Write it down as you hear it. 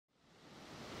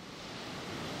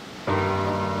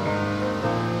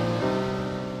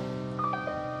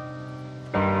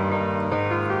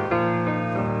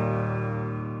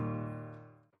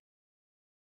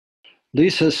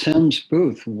Lisa Sims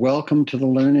Booth, welcome to the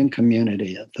learning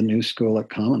community at the New School at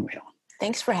Commonweal.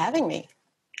 Thanks for having me.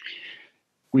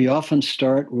 We often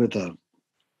start with a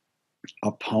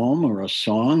poem or a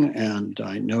song, and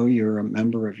I know you're a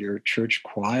member of your church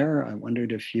choir. I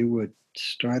wondered if you would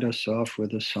start us off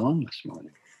with a song this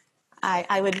morning.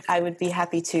 I would be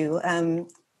happy to.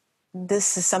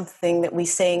 This is something that we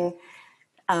sing,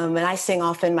 and I sing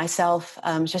often myself.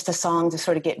 Just a song to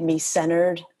sort of get me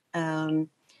centered,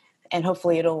 and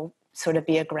hopefully it'll sort of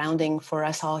be a grounding for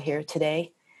us all here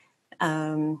today.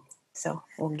 So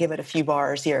we'll give it a few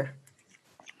bars here.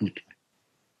 Okay.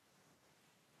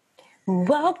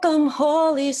 Welcome,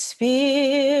 Holy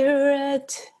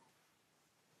Spirit.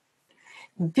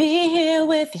 Be here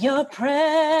with your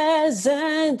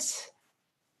presence.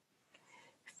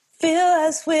 Fill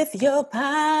us with your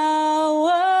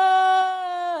power.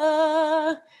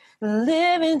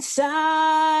 Live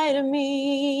inside of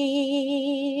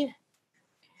me.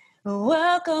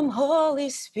 Welcome,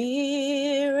 Holy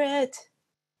Spirit.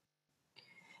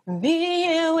 Be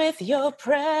here with your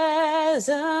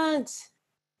presence.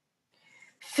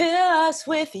 Fill us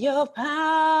with your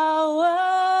power.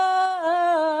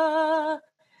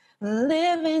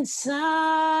 Live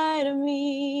inside of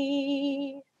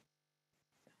me.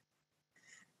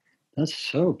 That's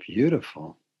so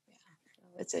beautiful.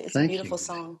 It's a beautiful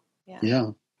song.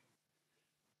 Yeah.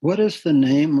 What is the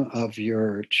name of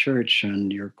your church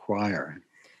and your choir?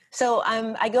 So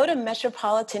I go to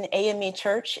Metropolitan AME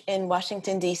Church in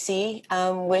Washington, D.C.,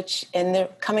 which, and they're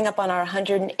coming up on our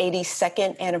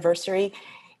 182nd anniversary.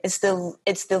 It's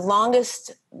the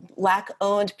longest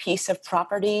Black-owned piece of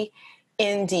property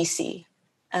in D.C.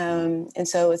 And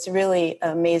so it's really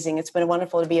amazing. It's been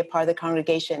wonderful to be a part of the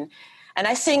congregation. And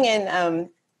I sing in,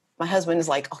 my husband is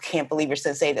like, oh, can't believe you're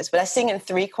going to say this, but I sing in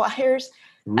 3 choirs.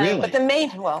 Really? But the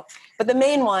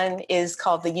main one is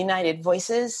called the United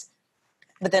Voices.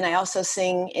 But then I also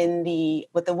sing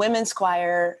with the women's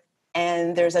choir,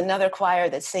 and there's another choir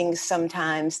that sings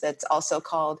sometimes that's also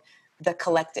called the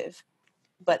Collective.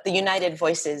 But the United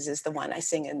Voices is the one I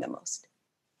sing in the most.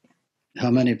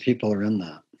 How many people are in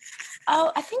that?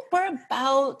 Oh, I think we're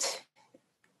about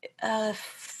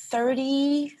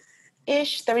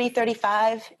 30-ish, 30,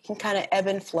 35. You can kind of ebb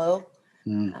and flow.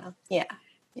 Yeah.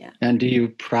 And do you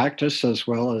practice as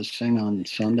well as sing on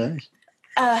Sundays?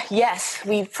 Yes,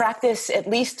 we practice at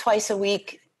least twice a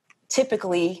week.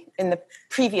 Typically,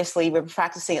 previously, we were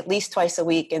practicing at least twice a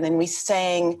week, and then we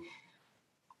sang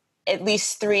at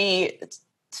least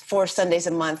 4 Sundays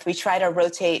a month. We try to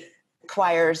rotate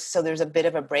choirs so there's a bit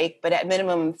of a break, but at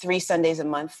minimum 3 Sundays a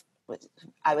month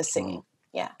I was singing.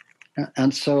 Wow. Yeah.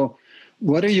 And so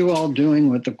what are you all doing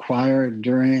with the choir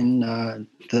during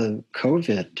the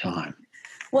COVID time?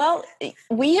 Well,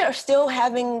 we are still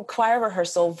having choir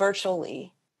rehearsal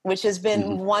virtually, which has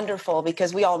been wonderful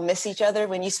because we all miss each other.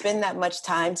 When you spend that much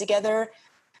time together,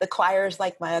 the choir is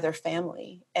like my other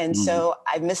family. And so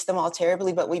I miss them all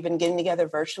terribly, but we've been getting together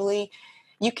virtually.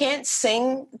 You can't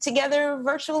sing together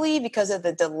virtually because of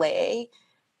the delay.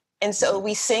 And so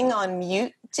we sing on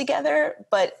mute together,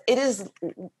 but it is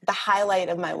the highlight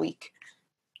of my week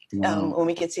when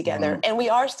we get together. And we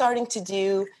are starting to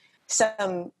do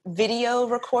some video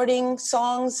recording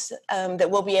songs that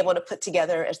we'll be able to put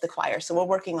together as the choir. So we're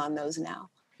working on those now.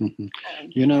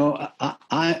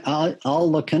 I'll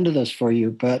look into this for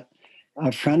you, but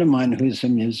a friend of mine who's a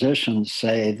musician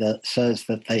says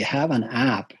that they have an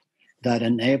app that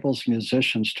enables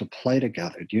musicians to play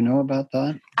together. Do you know about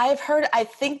that? I have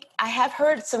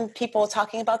heard some people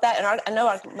talking about that. And I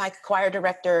know my choir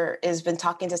director has been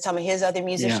talking to some of his other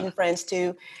musician friends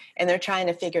too, and they're trying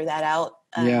to figure that out.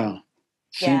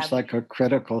 Seems like a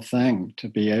critical thing to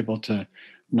be able to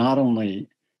not only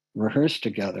rehearse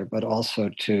together, but also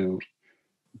to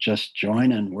just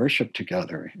join and worship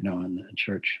together, in the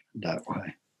church that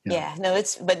way.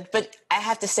 But I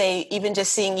have to say, even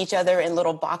just seeing each other in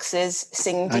little boxes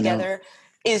singing together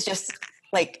is just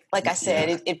like I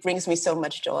said, it brings me so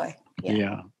much joy.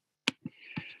 Yeah.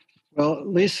 Well,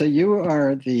 Lisa, you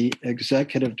are the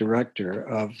executive director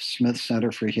of Smith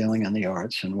Center for Healing and the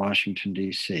Arts in Washington,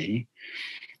 D.C.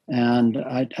 And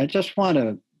I just want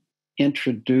to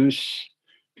introduce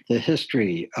the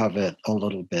history of it a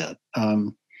little bit.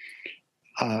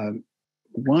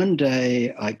 One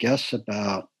day, I guess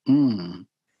about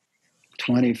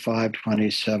 25,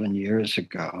 27 years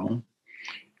ago,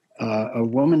 a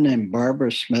woman named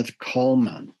Barbara Smith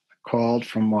Coleman called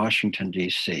from Washington,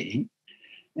 D.C.,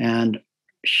 and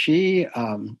she,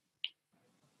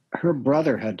 her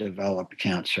brother had developed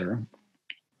cancer,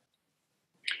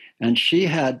 and she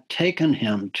had taken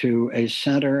him to a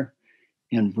center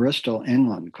in Bristol,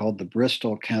 England, called the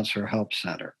Bristol Cancer Help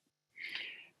Center.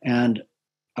 And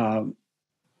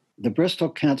the Bristol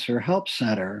Cancer Help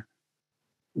Center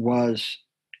was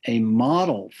a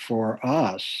model for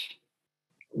us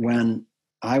when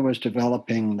I was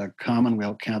developing the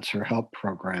Commonweal Cancer Help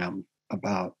Program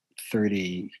about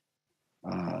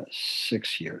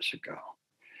 36 years ago.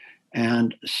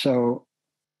 And so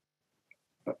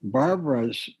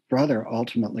Barbara's brother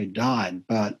ultimately died,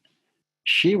 but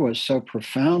she was so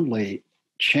profoundly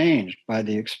changed by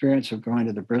the experience of going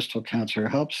to the Bristol Cancer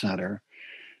Help Center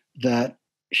that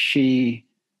she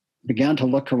began to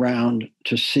look around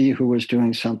to see who was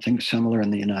doing something similar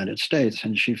in the United States,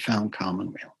 and she found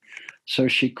Commonweal. So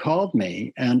she called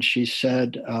me and she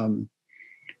said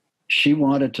she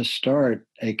wanted to start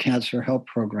a cancer help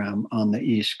program on the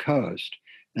East Coast,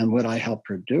 and would I help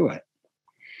her do it?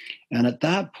 And at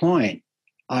that point,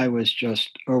 I was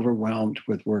just overwhelmed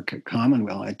with work at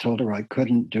Commonweal. I told her I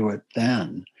couldn't do it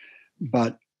then,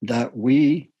 but that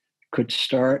we could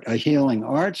start a healing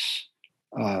arts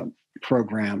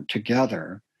program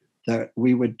together, that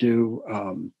we would do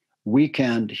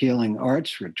weekend healing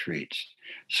arts retreats.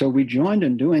 So we joined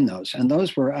in doing those. And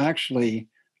those were actually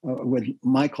with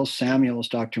Michael Samuels,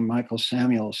 Dr. Michael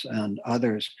Samuels, and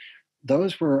others.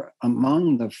 Those were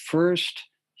among the first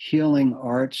healing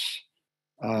arts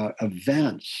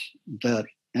events that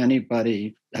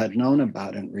anybody had known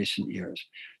about in recent years.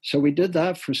 So we did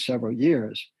that for several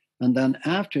years. And then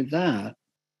after that,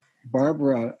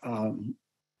 Barbara,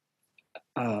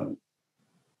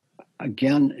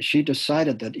 again, she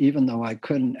decided that even though I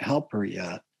couldn't help her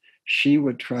yet, she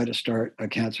would try to start a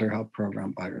cancer help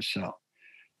program by herself.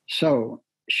 So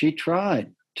she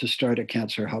tried to start a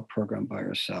cancer help program by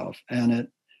herself, and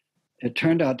it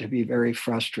turned out to be very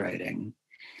frustrating.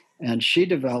 And she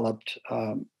developed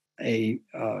a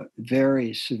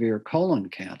very severe colon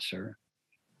cancer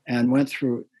and went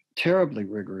through terribly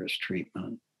rigorous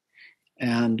treatment.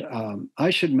 And I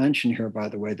should mention here, by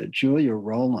the way, that Julia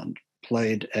Rowland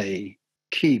played a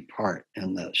key part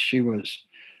in this. She was,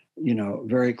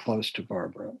 very close to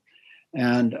Barbara.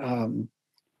 And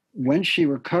when she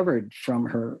recovered from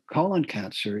her colon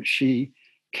cancer, she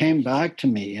came back to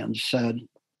me and said,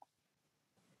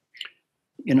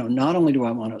 not only do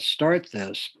I want to start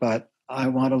this, but I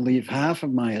want to leave half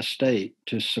of my estate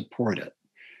to support it.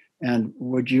 And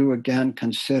would you again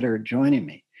consider joining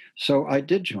me? So I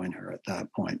did join her at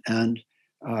that point. And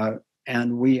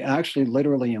we actually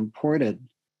literally imported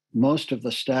most of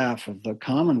the staff of the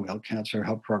Commonweal Cancer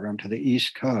Help Program to the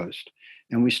East Coast.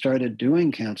 And we started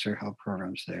doing cancer help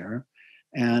programs there.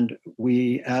 And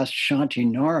we asked Shanti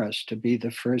Norris to be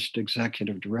the first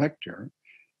executive director.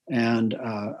 And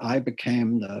I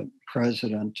became the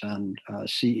president and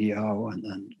CEO, and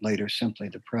then later simply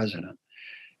the president,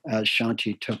 as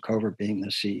Shanti took over being the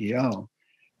CEO.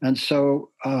 And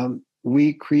so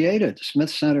we created Smith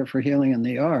Center for Healing in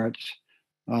the Arts,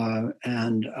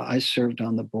 and I served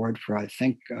on the board for, I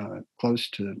think, close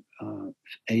to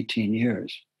 18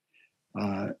 years.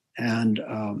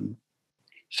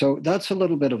 So that's a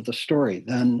little bit of the story.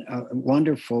 Then a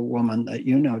wonderful woman that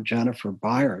Jennifer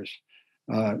Byers,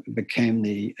 became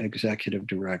the executive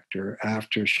director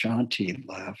after Shanti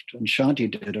left. And Shanti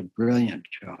did a brilliant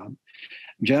job.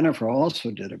 Jennifer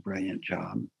also did a brilliant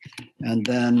job. And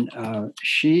then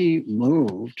she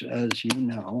moved, as you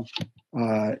know,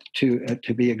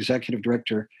 to be executive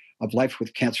director of Life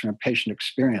with Cancer and Patient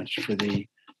Experience for the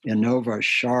Innova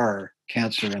Shar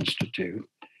Cancer Institute,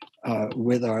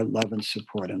 with our love and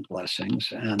support and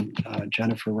blessings. And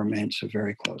Jennifer remains a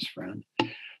very close friend.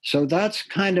 So that's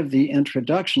kind of the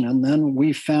introduction. And then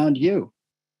we found you.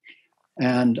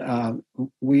 And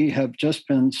we have just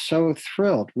been so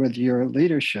thrilled with your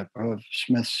leadership of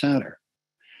Smith Center.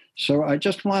 So I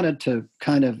just wanted to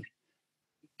kind of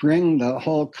bring the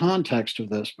whole context of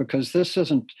this, because this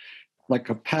isn't like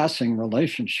a passing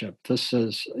relationship. This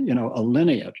is, a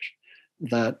lineage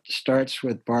that starts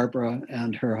with Barbara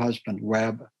and her husband,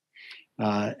 Webb,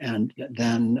 and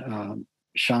then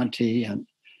Shanti, and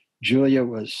Julia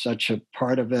was such a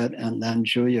part of it. And then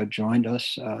Julia joined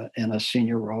us in a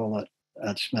senior role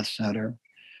at Smith Center.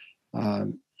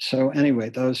 So anyway,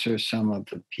 those are some of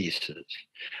the pieces.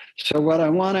 So what I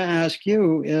want to ask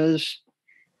you is,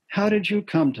 how did you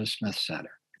come to Smith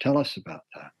Center? Tell us about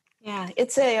that. Yeah,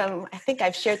 it's I think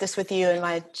I've shared this with you in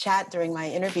my chat during my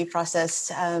interview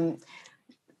process.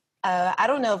 I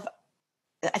don't know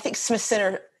I think Smith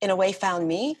Center in a way found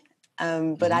me,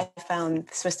 but I found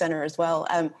Smith Center as well.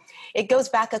 It goes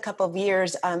back a couple of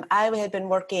years. I had been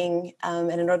working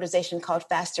at an organization called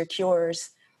FasterCures,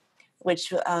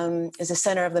 which is a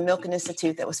center of the Milken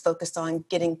Institute that was focused on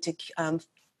getting to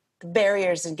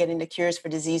barriers in getting to cures for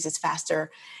diseases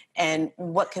faster, and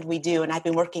what could we do? And I've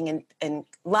been working in a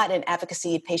lot in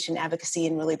advocacy, patient advocacy,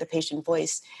 and really the patient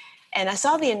voice. And I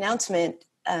saw the announcement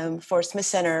for Smith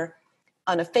Center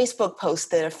on a Facebook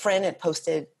post that a friend had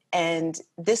posted. And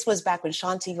this was back when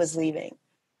Shanti was leaving.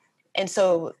 And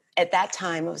so at that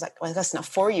time, it was like, well, that's now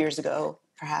 4 years ago,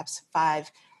 perhaps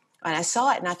 5. And I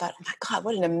saw it and I thought, oh my God,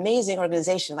 what an amazing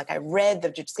organization. Like I read the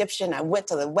description, I went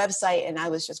to the website, and I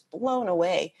was just blown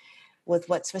away with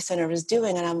what Smith Center was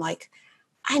doing. And I'm like,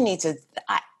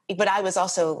 but I was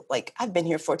also like, I've been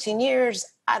here 14 years.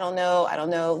 I don't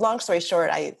know. Long story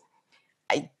short, I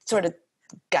sort of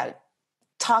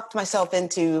talked myself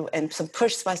into and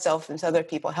pushed myself, and other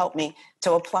people helped me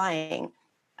to applying.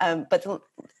 But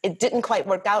it didn't quite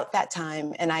work out that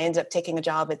time. And I ended up taking a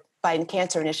job at Biden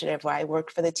Cancer Initiative, where I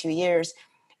worked for the 2 years.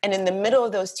 And in the middle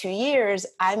of those 2 years,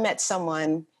 I met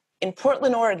someone in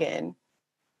Portland, Oregon,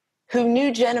 who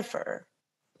knew Jennifer.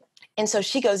 And so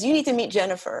she goes, you need to meet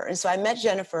Jennifer. And so I met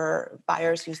Jennifer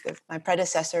Byers, who's my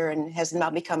predecessor and has now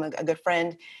become a good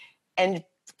friend. And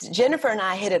Jennifer and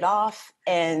I hit it off,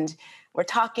 and we're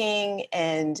talking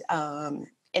and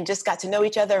just got to know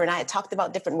each other. And I had talked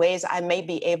about different ways I may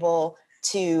be able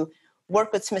to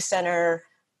work with Smith Center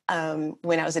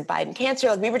when I was at Biden Cancer.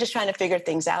 Like, we were just trying to figure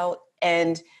things out.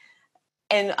 And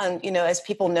as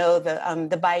people know,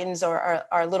 the Bidens are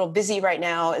a little busy right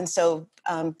now. And so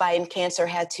Biden Cancer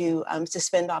had to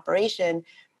suspend operation.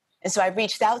 And so I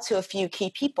reached out to a few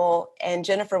key people, and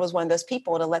Jennifer was one of those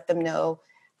people, to let them know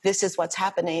this is what's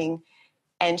happening.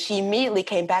 And she immediately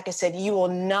came back and said, you will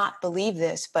not believe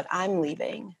this, but I'm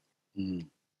leaving. Mm.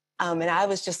 And I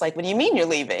was just like, what do you mean you're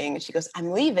leaving? And she goes,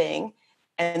 I'm leaving,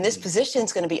 and this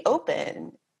position's going to be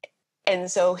open. And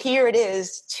so here it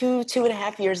is,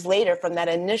 2.5 years later from that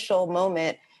initial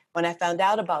moment when I found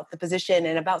out about the position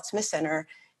and about Smith Center,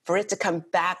 for it to come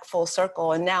back full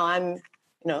circle. And now I'm,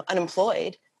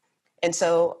 unemployed. And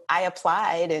so I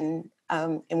applied and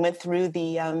went through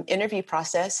the interview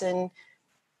process, and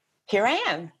here I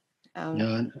am.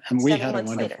 And we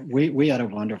had a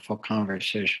wonderful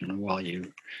conversation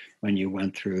when you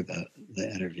went through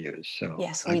the interviews. So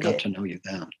yes, I got to know you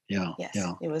then. Yeah. Yes,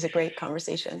 yeah. It was a great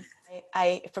conversation.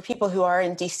 I for people who are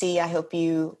in DC, I hope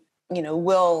you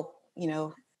will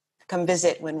come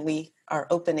visit when we are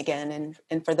open again.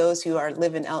 And for those who are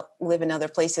live in other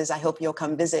places, I hope you'll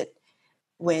come visit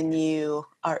when you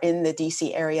are in the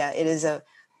DC area. It is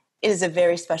a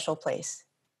very special place.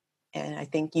 And I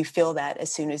think you feel that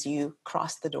as soon as you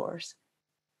cross the doors.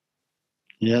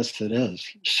 Yes, it is.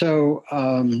 So,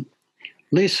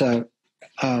 Lisa,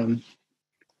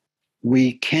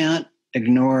 we can't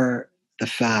ignore the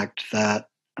fact that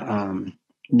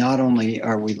not only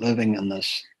are we living in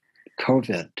this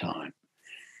COVID time,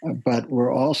 but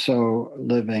we're also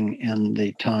living in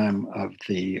the time of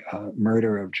the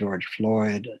murder of George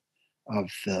Floyd, of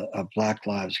Black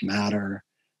Lives Matter,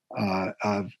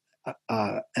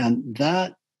 and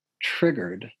that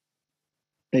triggered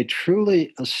a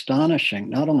truly astonishing,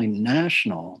 not only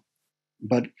national,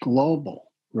 but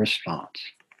global response.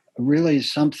 Really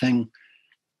something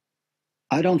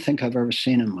I don't think I've ever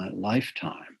seen in my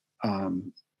lifetime,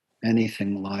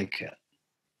 anything like it.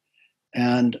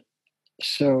 And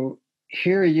so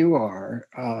here you are,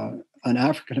 an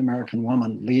African-American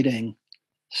woman leading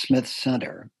Smith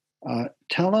Center.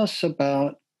 Tell us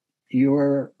about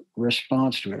your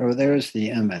response to it. Oh, there's the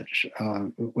image.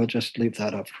 We'll just leave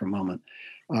that up for a moment.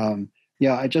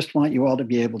 I just want you all to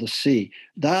be able to see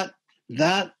that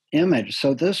image.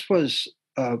 So this was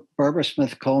Barbara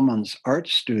Smith Coleman's art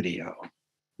studio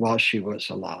while she was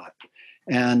alive.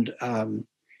 And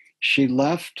she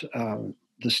left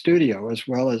the studio, as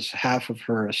well as half of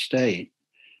her estate,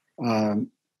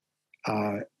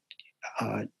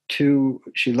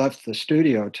 she left the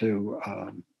studio to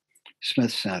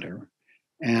Smith Center,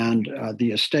 and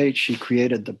the estate, she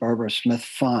created the Barbara Smith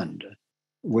Fund,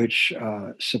 which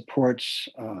supports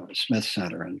Smith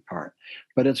Center in part.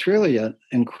 But it's really an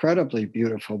incredibly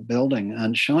beautiful building,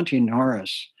 and Shanti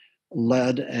Norris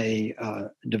led a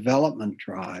development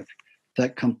drive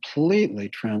that completely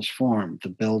transformed the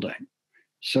building.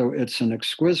 So it's an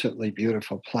exquisitely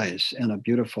beautiful place in a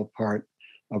beautiful part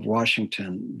of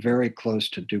Washington, very close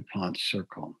to DuPont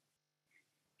Circle.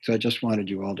 So I just wanted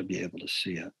you all to be able to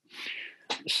see it.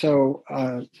 So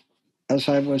as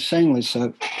I was saying,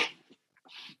 Lisa,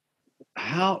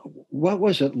 what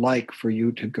was it like for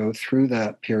you to go through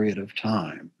that period of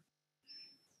time?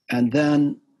 And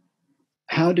then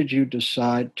how did you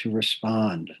decide to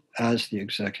respond as the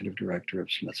executive director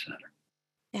of Smith Center?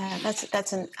 Yeah,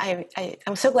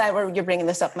 I'm so glad you're bringing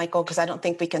this up, Michael, because I don't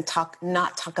think we can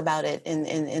not talk about it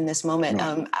in this moment.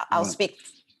 Right. I'll speak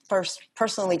first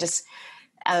personally, just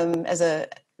as a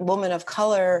woman of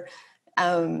color.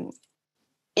 And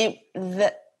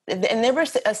there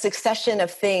was a succession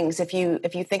of things. If you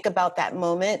think about that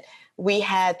moment, we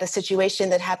had the situation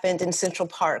that happened in Central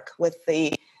Park with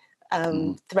the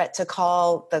threat to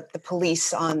call the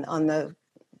police on the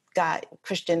guy,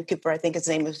 Christian Cooper, I think his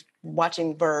name was,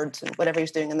 watching birds and whatever he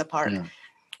was doing in the park. Yeah.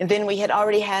 And then we had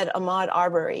already had Ahmaud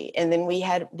Arbery, and then we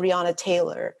had Breonna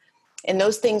Taylor, and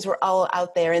those things were all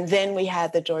out there. And then we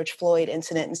had the George Floyd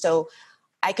incident. And so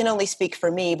I can only speak for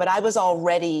me, but I was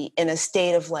already in a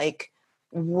state of like,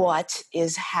 what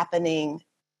is happening?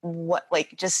 What,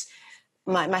 like, just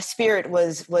my spirit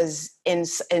was in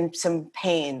some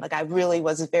pain. Like, I really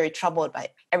was very troubled by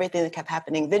everything that kept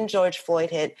happening. Then George Floyd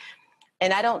hit.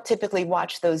 And I don't typically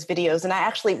watch those videos, and I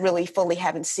actually really fully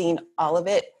haven't seen all of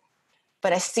it,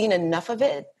 but I've seen enough of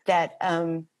it that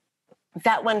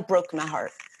that one broke my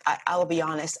heart. I will be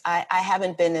honest. I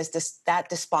haven't been that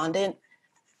despondent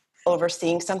over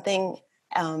seeing something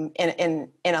in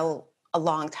a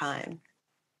long time.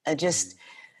 Just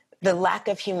the lack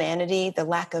of humanity, the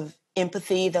lack of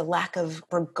empathy, the lack of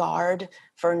regard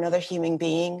for another human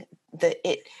being.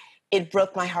 It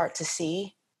broke my heart to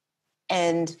see,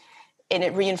 and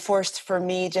it reinforced for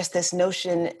me just this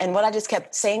notion. And what I just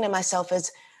kept saying to myself is,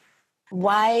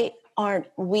 why aren't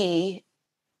we,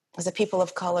 as a people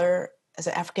of color, as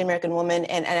an African-American woman,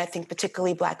 and I think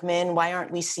particularly Black men, why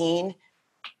aren't we seen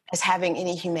as having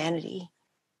any humanity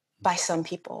by some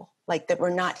people? Like, that we're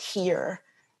not here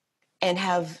and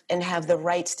have the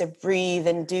rights to breathe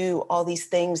and do all these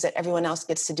things that everyone else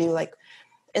gets to do. Like,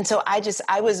 and so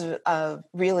I was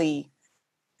really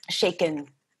shaken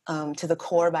to the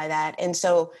core by that. And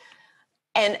so,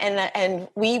 and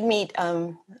we meet,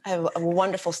 I have a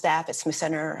wonderful staff at Smith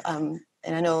Center. And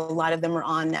I know a lot of them are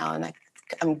on now, and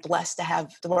I'm blessed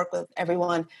to work with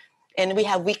everyone. And we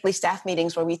have weekly staff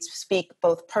meetings where we speak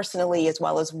both personally as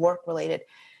well as work related.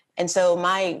 And so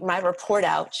my report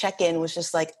out check-in was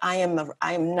just like, I am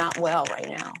not well right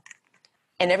now.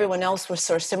 And everyone else was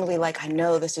sort of similarly like, I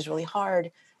know this is really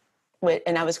hard.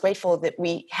 And I was grateful that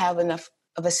we have enough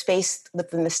of a space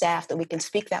within the staff that we can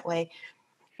speak that way.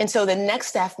 And so the next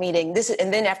staff meeting,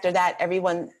 and then after that,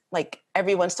 everyone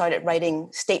started writing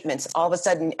statements. All of a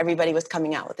sudden, everybody was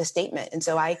coming out with a statement. And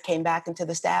so I came back into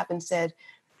the staff and said,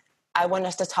 I want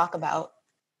us to talk about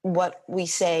what we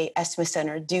say at Smith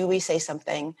Center. Do we say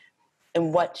something?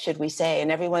 And what should we say?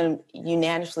 And everyone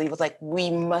unanimously was like,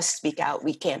 we must speak out.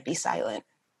 We can't be silent.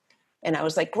 And I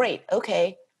was like, great,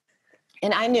 okay.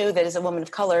 And I knew that as a woman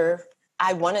of color,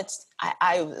 I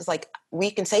was like, we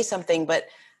can say something, but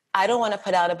I don't want to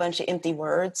put out a bunch of empty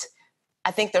words. I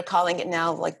think they're calling it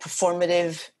now like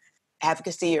performative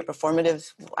advocacy or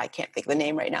performative, I can't think of the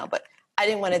name right now, but I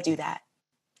didn't want to do that.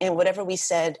 And whatever we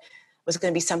said was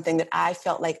going to be something that I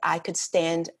felt like I could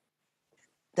stand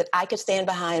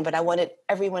behind, but I wanted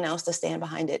everyone else to stand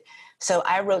behind it. So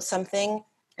I wrote something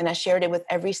and I shared it with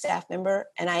every staff member,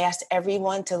 and I asked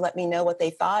everyone to let me know what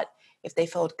they thought, if they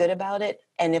felt good about it.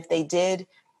 And if they did,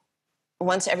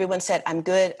 once everyone said, I'm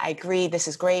good, I agree, this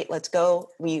is great, let's go,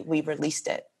 we released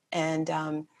it. And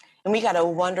we got a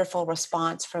wonderful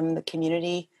response from the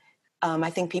community.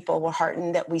 I think people were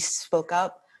heartened that we spoke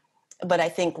up, but I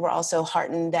think we're also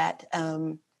heartened that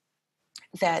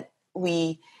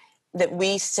we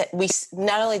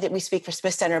not only did we speak for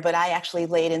Smith Center, but I actually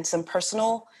laid in some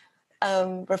personal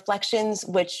reflections,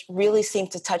 which really seemed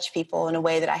to touch people in a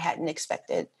way that I hadn't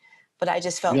expected. But I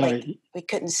just felt like we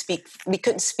couldn't speak.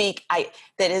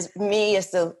 That is me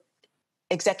as the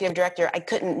executive director, I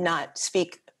couldn't not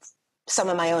speak some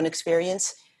of my own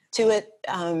experience to it,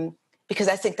 because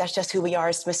I think that's just who we are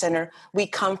as Smith Center. We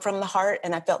come from the heart,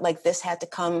 and I felt like this had to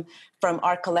come from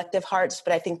our collective hearts,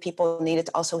 but I think people needed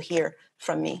to also hear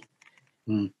from me.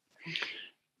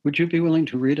 Would you be willing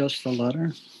to read us the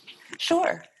letter?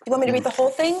 Sure. You want me to read the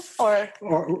whole thing, or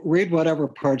read whatever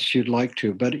parts you'd like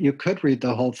to? But you could read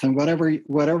the whole thing,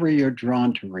 whatever you're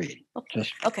drawn to read.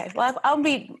 Okay. Well, I'll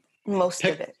read most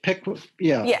of it. Pick what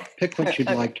you'd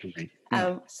like to read.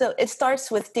 Yeah. So it starts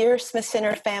with, Dear Smith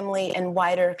Center family and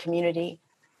wider community.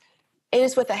 It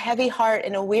is with a heavy heart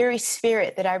and a weary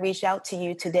spirit that I reach out to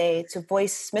you today to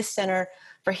voice Smith Center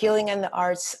for Healing and the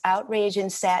Arts' outrage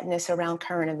and sadness around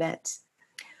current events.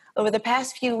 Over the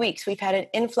past few weeks, we've had an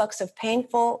influx of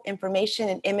painful information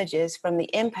and images from the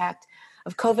impact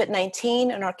of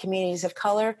COVID-19 on our communities of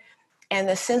color and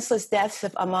the senseless deaths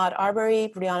of Ahmaud Arbery,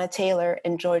 Breonna Taylor,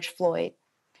 and George Floyd.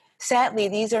 Sadly,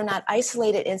 these are not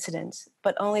isolated incidents,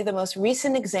 but only the most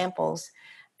recent examples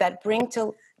that bring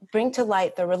to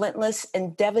light the relentless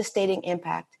and devastating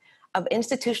impact of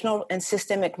institutional and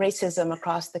systemic racism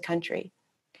across the country.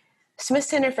 Smith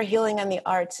Center for Healing and the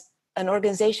Arts, an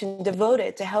organization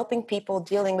devoted to helping people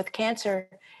dealing with cancer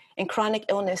and chronic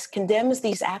illness, condemns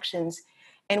these actions,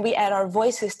 and we add our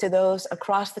voices to those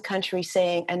across the country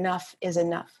saying enough is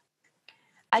enough.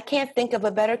 I can't think of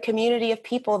a better community of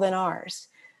people than ours,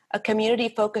 a community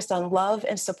focused on love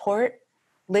and support,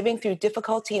 living through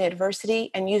difficulty and adversity,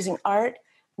 and using art,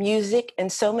 music,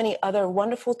 and so many other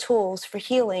wonderful tools for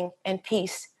healing and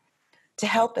peace to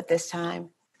help at this time.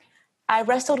 I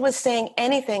wrestled with saying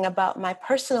anything about my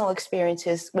personal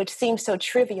experiences, which seem so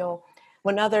trivial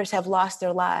when others have lost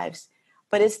their lives,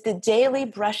 but it's the daily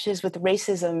brushes with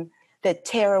racism that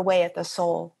tear away at the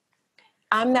soul.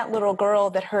 I'm that little girl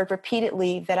that heard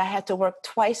repeatedly that I had to work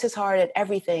twice as hard at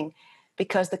everything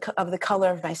because of the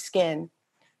color of my skin.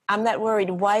 I'm that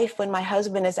worried wife when my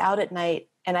husband is out at night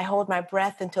and I hold my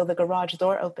breath until the garage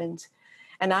door opens.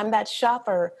 And I'm that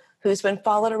shopper who's been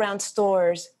followed around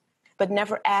stores but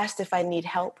never asked if I need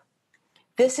help.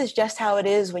 This is just how it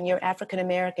is when you're African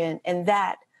American, and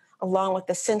that, along with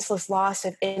the senseless loss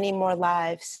of any more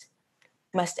lives,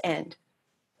 must end.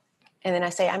 And then I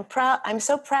say, I'm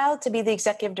so proud to be the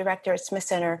executive director at Smith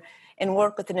Center and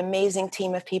work with an amazing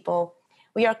team of people.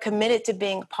 We are committed to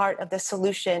being part of the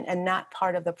solution and not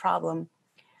part of the problem.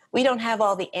 We don't have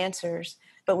all the answers,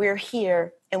 but we're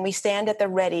here and we stand at the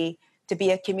ready to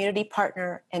be a community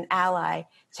partner and ally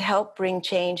to help bring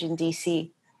change in DC.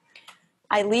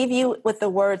 I leave you with the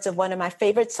words of one of my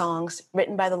favorite songs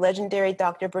written by the legendary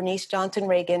Dr. Bernice Johnson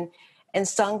Reagan and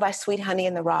sung by Sweet Honey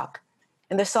in the Rock.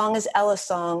 And the song is Ella's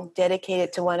song,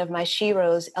 dedicated to one of my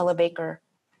sheroes, Ella Baker.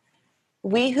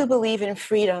 We who believe in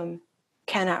freedom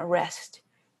cannot rest.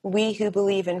 We who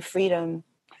believe in freedom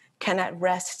cannot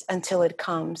rest until it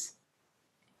comes.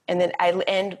 And then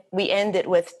we end it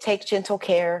with take gentle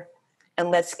care and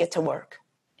let's get to work.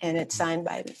 And it's signed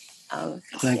by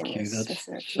Thank you. That's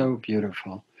so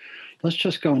beautiful. Let's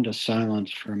just go into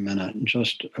silence for a minute and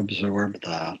just absorb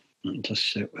that and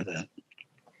just sit with it.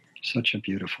 Such a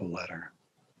beautiful letter.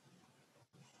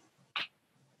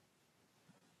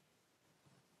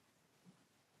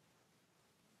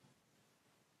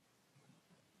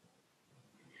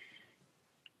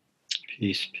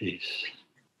 Peace, peace.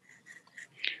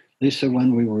 Lisa,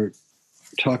 when we were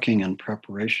talking in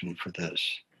preparation for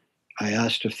this, I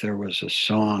asked if there was a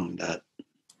song that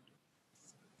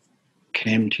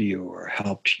came to you or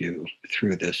helped you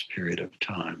through this period of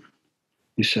time.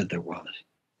 You said there was.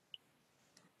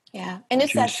 Yeah, and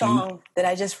it's that song that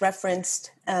I just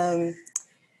referenced, if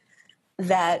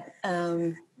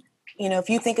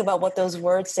you think about what those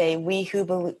words say, we who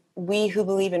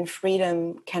believe in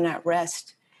freedom cannot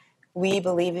rest. We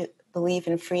believe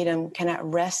in freedom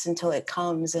cannot rest until it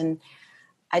comes. And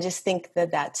I just think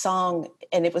that song,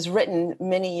 and it was written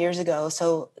many years ago,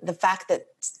 so the fact that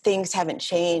things haven't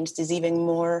changed is even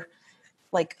more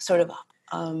like sort of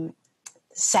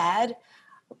sad.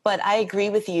 But I agree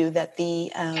with you that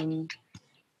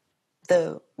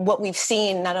what we've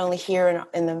seen not only here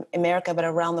in America but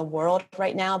around the world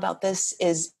right now about this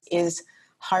is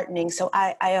heartening. So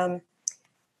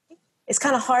it's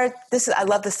kind of hard. I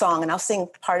love the song, and I'll sing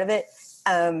part of it,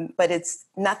 but it's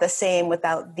not the same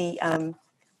without the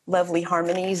lovely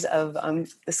harmonies of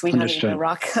the Sweet Honey and the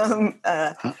Rock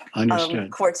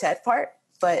quartet part.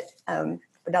 But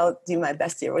I'll do my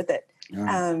best here with it.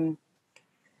 Yeah.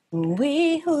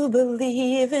 We who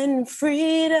believe in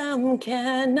freedom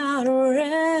cannot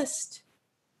rest.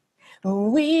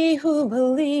 We who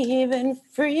believe in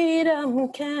freedom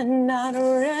cannot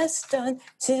rest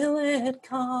until it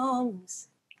comes.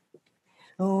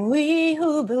 We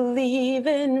who believe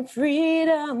in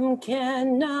freedom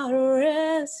cannot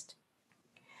rest.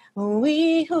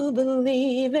 We who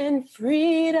believe in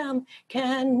freedom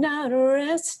cannot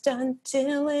rest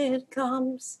until it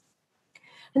comes.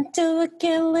 Until the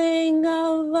killing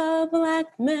of a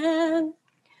black man,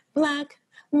 black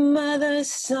mother's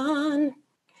son,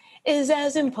 is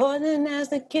as important as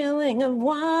the killing of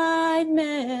white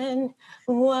men,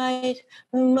 white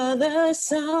mother's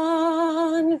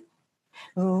son.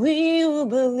 We who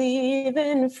believe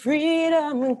in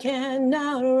freedom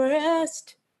cannot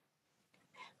rest.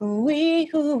 We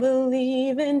who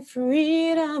believe in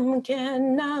freedom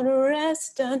cannot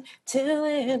rest until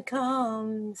it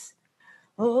comes.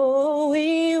 Oh,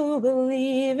 we who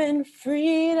believe in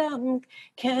freedom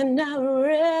cannot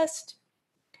rest.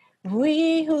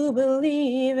 We who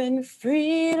believe in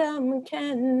freedom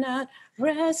cannot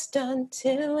rest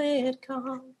until it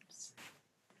comes.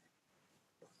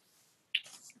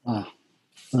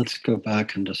 Let's go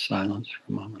back into silence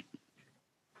for a moment.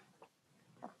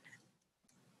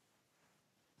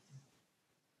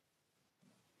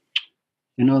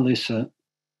 Lisa,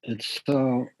 it's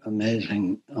so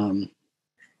amazing.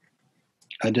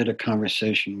 I did a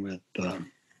conversation with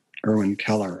Erwin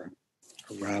Keller,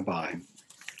 a rabbi,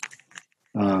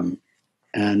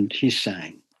 and he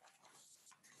sang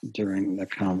during the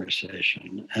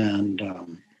conversation. And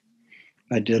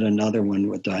I did another one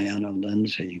with Diana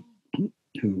Lindsay,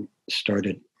 who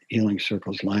started Healing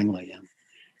Circles Langley and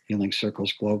Healing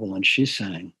Circles Global, and she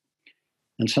sang.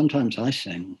 And sometimes I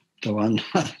sing, though I'm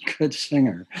not a good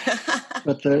singer.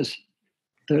 But there's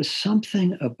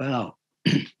something about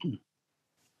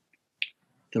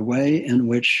the way in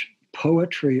which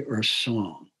poetry or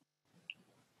song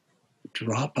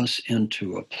drop us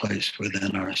into a place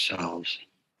within ourselves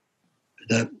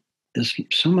that is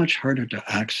so much harder to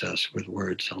access with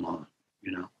words alone,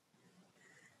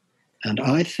 And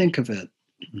I think of it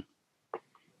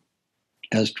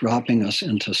as dropping us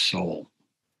into soul.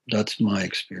 That's my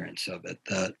experience of it,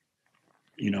 that,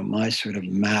 my sort of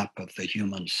map of the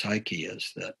human psyche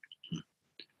is that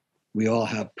we all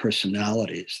have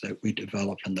personalities that we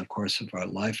develop in the course of our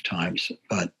lifetimes,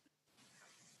 but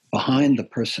behind the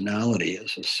personality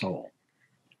is a soul.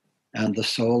 And the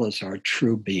soul is our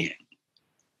true being.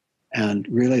 And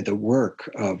really the work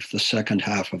of the second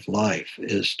half of life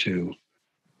is to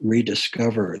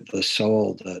rediscover the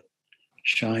soul that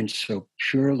shined so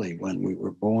purely when we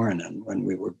were born and when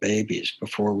we were babies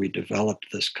before we developed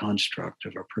this construct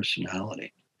of a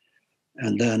personality.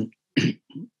 And then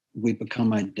we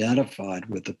become identified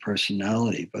with the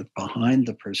personality, but behind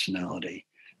the personality,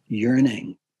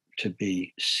 yearning to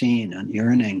be seen and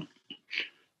yearning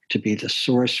to be the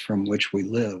source from which we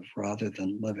live rather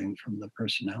than living from the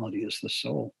personality is the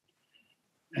soul.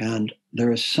 And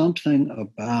there is something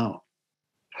about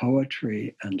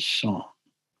poetry and song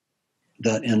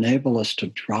that enable us to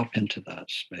drop into that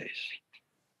space.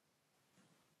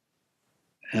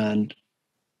 And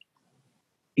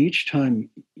each time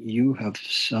you have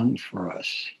sung for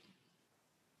us,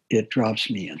 it drops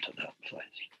me into that place.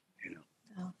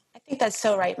 Oh, I think that's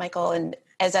so right, Michael. And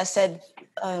as I said,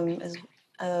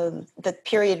 the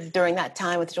period during that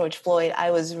time with George Floyd,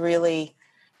 I was really,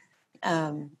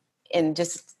 and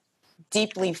just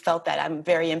deeply felt that. I'm a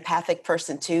very empathic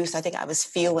person too. So I think I was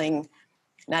feeling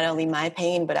not only my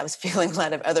pain, but I was feeling a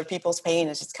lot of other people's pain.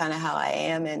 It's just kind of how I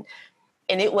am. And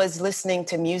it was listening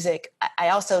to music. I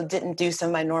also didn't do some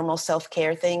of my normal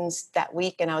self-care things that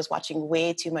week. And I was watching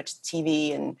way too much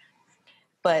TV.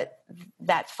 But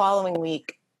that following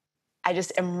week, I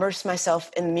just immersed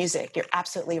myself in music. You're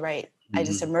absolutely right. Mm-hmm. I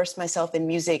just immersed myself in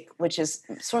music, which is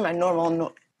sort of my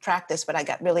normal practice, but I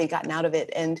gotten out of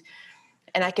it. And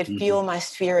I could feel my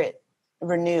spirit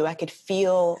renew. I could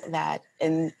feel that.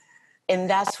 And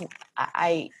that's,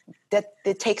 that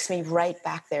it takes me right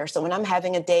back there. So when I'm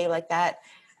having a day like that,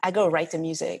 I go right to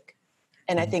music.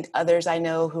 And I think others I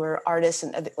know who are artists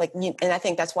and and I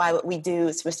think that's why what we do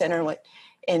at Smith Center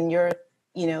and you're,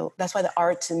 that's why the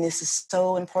arts in this is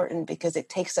so important, because it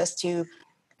takes us to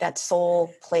that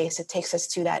soul place. It takes us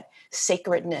to that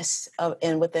sacredness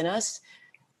and within us.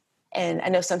 And I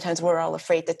know sometimes we're all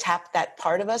afraid to tap that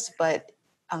part of us, but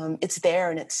it's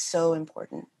there and it's so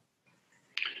important.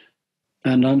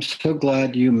 And I'm so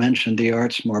glad you mentioned the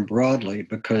arts more broadly,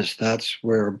 because that's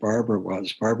where Barbara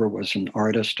was. Barbara was an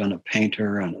artist and a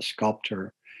painter and a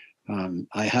sculptor.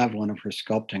 I have one of her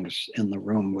sculptings in the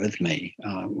room with me.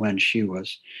 When she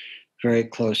was very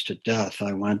close to death,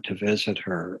 I went to visit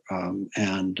her,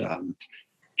 and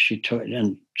she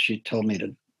told me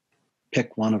to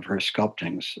pick one of her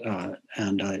sculptings,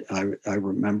 and I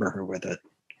remember her with it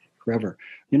forever.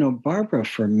 Barbara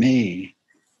for me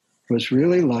was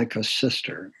really like a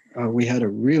sister. We had a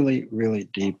really, really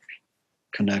deep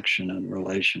connection and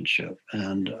relationship,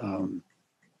 and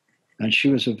she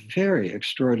was a very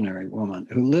extraordinary woman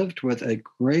who lived with a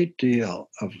great deal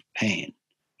of pain,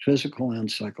 physical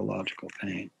and psychological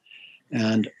pain,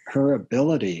 and her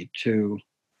ability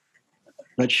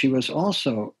but she was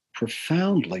also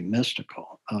profoundly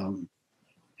mystical.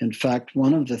 In fact,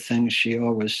 one of the things she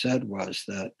always said was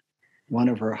that one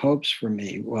of her hopes for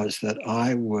me was that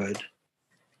I would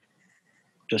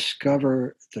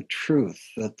discover the truth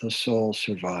that the soul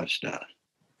survives death.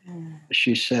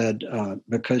 She said,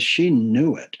 because she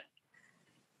knew it,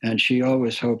 and she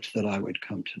always hoped that I would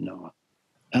come to know it.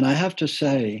 And I have to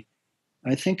say,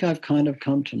 I think I've kind of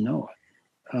come to know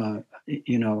it.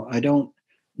 I don't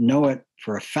know it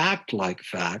for a fact,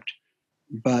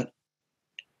 but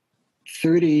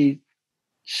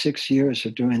 36 years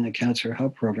of doing the Cancer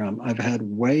Help Program, I've had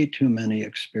way too many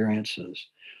experiences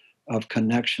of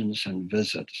connections and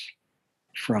visits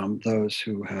from those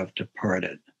who have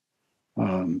departed.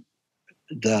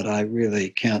 that I really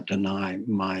can't deny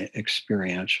my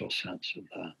experiential sense of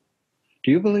that.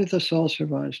 Do you believe the soul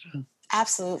survives death?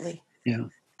 Absolutely. Yeah.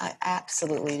 I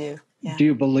absolutely do. Yeah. Do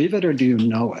you believe it or do you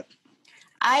know it?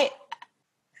 I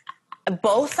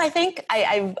both. I think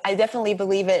I definitely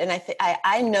believe it, and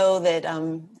I know that.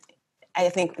 I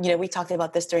think we talked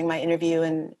about this during my interview,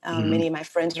 and many of my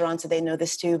friends are on, so they know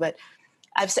this too. But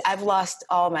I've lost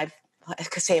all I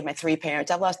could say my three parents.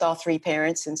 I've lost all three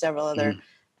parents and several other.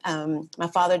 My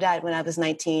father died when I was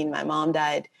 19. My mom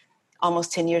died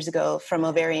almost 10 years ago from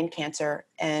ovarian cancer,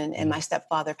 and my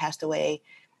stepfather passed away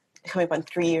coming up on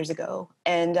 3 years ago.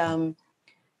 And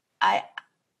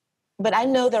but I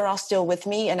know they're all still with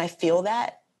me, and I feel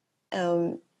that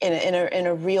in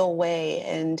a real way.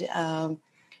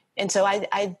 And so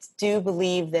I do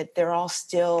believe that they're all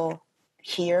still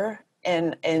here.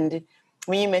 And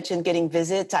when you mentioned getting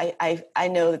visits, I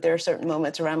know that there are certain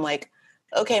moments where I'm like,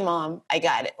 okay, Mom, I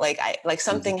got it. Like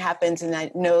something happens, and I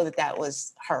know that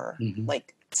was her,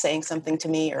 like saying something to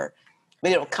me, or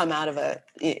maybe it'll come out of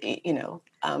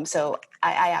so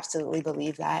I absolutely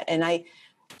believe that. And I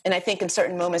think in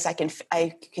certain moments I can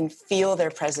feel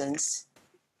their presence,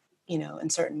 in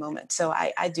certain moments. So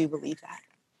I do believe that.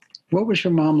 What was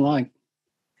your mom like?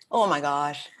 Oh my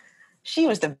gosh. She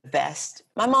was the best.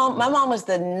 My mom was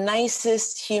the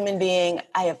nicest human being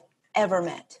I have ever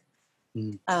met.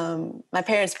 My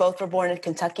parents both were born in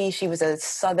Kentucky. She was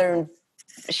just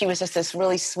this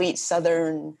really sweet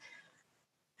Southern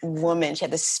woman. She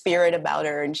had this spirit about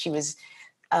her, and she just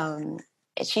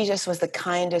was the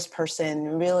kindest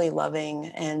person, really loving.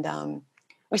 And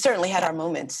we certainly had our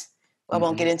moments. I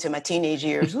won't get into my teenage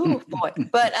years. Ooh, boy.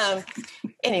 But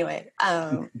anyway,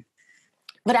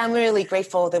 but I'm really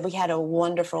grateful that we had a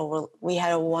wonderful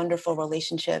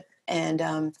relationship,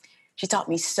 and she taught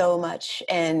me so much,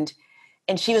 and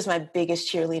she was my biggest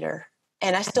cheerleader.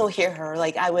 And I still hear her.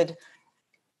 Like I would,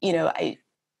 I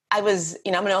was,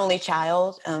 I'm an only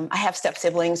child. I have step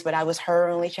siblings, but I was her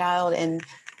only child, and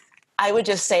I would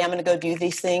just say, I'm going to go do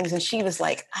these things. And she was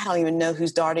like, I don't even know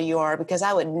whose daughter you are, because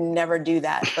I would never do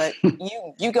that. But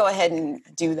you go ahead and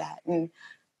do that.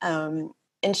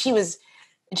 And she was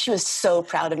so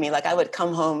proud of me. Like I would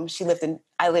come home.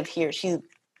 I live here. She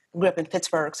grew up in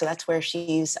Pittsburgh. So that's where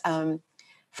she's from.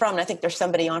 And I think there's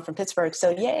somebody on from Pittsburgh. So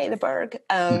yay, the Berg.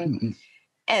 But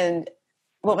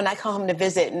when I come home to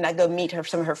visit and I go meet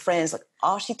some of her friends, like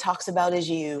all she talks about is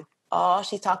you. All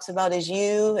she talks about is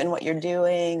you and what you're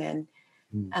doing. And,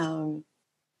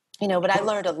 but I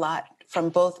learned a lot from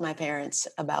both my parents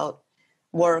about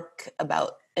work,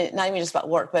 about not even just about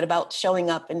work, but about showing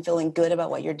up and feeling good about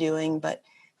what you're doing, but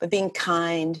being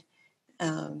kind,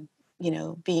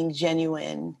 being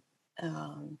genuine.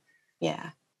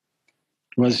 Yeah.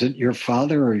 Was it your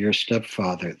father or your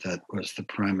stepfather that was the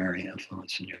primary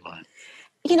influence in your life?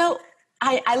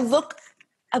 I look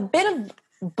a bit of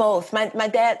both. My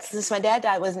dad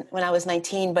died when I was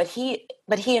 19, but he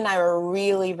and I were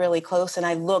really, really close, and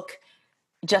I look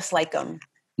just like him.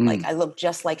 Like I look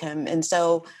just like him. And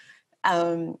so,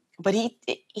 but he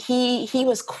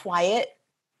was quiet,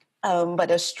 but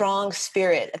a strong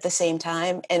spirit at the same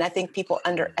time. And I think people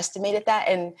underestimated that.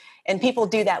 And people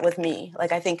do that with me.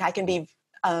 Like, I think I can be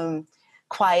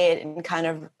quiet and kind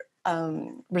of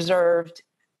reserved,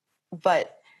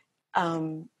 but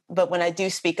when I do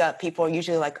speak up, people are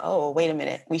usually like, oh, wait a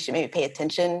minute, we should maybe pay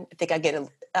attention. I think I get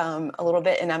a little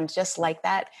bit, and I'm just like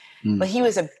that. But he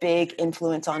was a big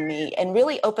influence on me and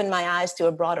really opened my eyes to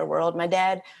a broader world. My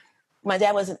dad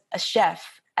was a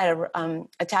chef at an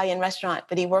Italian restaurant,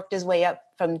 but he worked his way up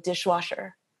from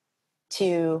dishwasher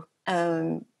to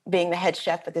being the head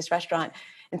chef at this restaurant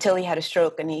until he had a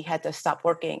stroke and he had to stop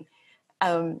working.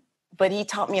 But he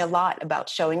taught me a lot about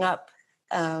showing up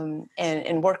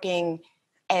and working,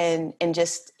 and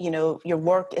just, your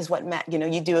work is what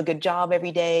you do a good job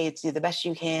every day. It's do the best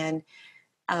you can.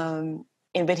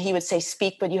 But he would say,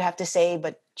 speak what you have to say,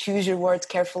 but choose your words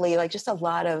carefully. Like, just a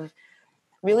lot of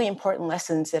really important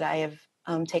lessons that I have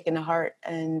taken to heart.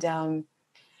 And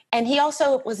he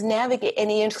also was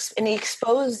and he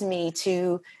exposed me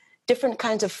to different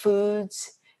kinds of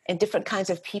foods and different kinds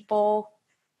of people.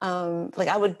 Like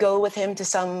I would go with him to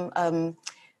some,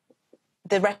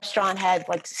 the restaurant had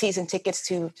like season tickets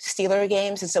to Steeler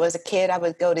games. And so as a kid, I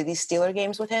would go to these Steeler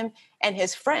games with him and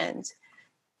his friends.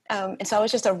 And so I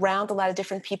was just around a lot of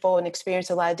different people and experienced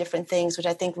a lot of different things, which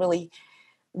I think really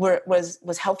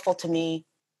was helpful to me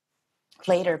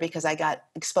later, because I got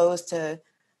exposed to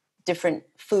different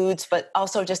foods, but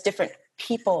also just different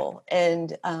people.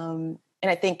 And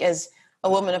I think as a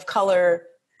woman of color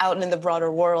out in the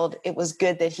broader world, it was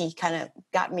good that he kind of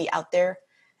got me out there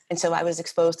And so I was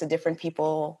exposed to different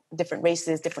people, different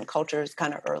races, different cultures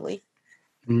kind of early.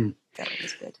 Mm. That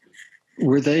was good.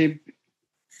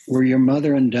 Were your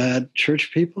mother and dad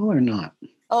church people or not?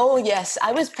 Oh, yes.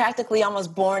 I was practically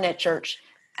almost born at church.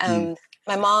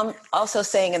 My mom also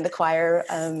sang in the choir,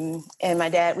 and my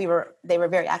dad, they were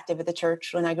very active at the church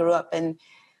when I grew up. And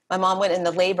my mom went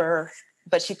into labor,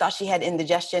 but she thought she had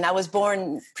indigestion. I was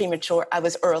born premature. I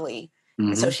was early.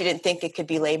 And so she didn't think it could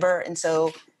be labor. And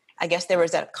so I guess there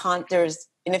was and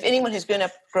if anyone who's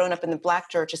grown up in the Black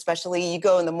church, especially, you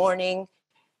go in the morning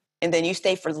and then you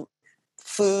stay for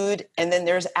food, and then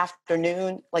there's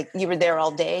afternoon, like you were there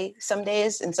all day some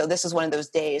days. And so this was one of those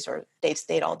days where they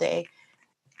stayed all day.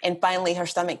 And finally her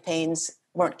stomach pains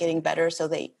weren't getting better, so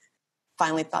they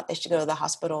finally thought they should go to the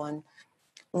hospital, and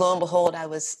lo and behold, I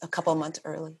was a couple of months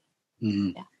early.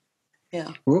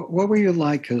 Yeah. What were you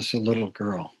like as a little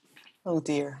girl? Oh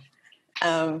dear.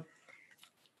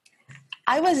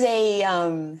 I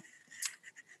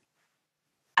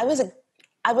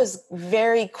was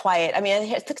very quiet. I mean,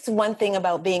 that's one thing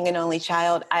about being an only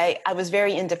child. I was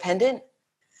very independent,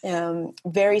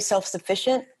 very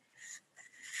self-sufficient.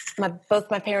 Both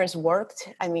my parents worked.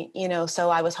 I mean, so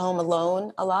I was home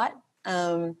alone a lot.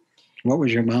 What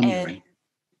was your mom doing?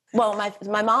 Well,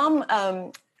 my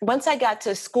mom, once I got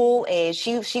to school age,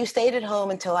 she stayed at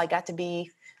home until I got to be,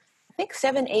 I think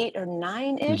 7, 8, or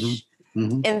 9-ish.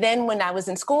 And then when I was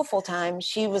in school full time,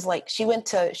 she went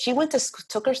to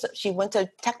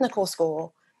technical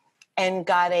school and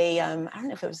got a, I don't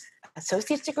know if it was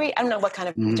associate's degree. I don't know what kind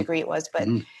of degree it was, but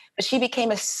she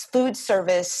became a food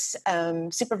service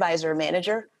supervisor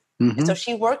manager. And so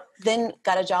she then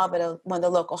got a job at one of the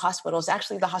local hospitals,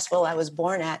 actually the hospital I was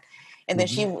born at. And then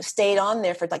she stayed on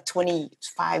there for like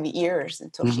 25 years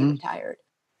until she retired.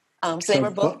 So they were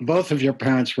both of your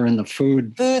parents were in the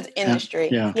food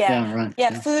industry. Right.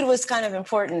 Yeah, food was kind of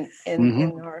important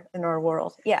in our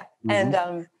world. Yeah. And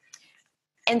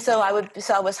so I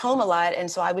was home a lot,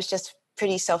 and so I was just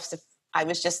I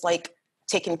was just like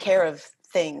taking care of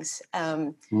things.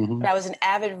 But I was an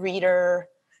avid reader.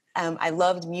 I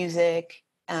loved music.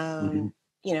 And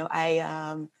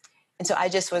so I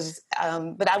just was,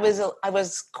 but I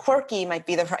was quirky, might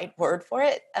be the right word for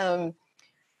it.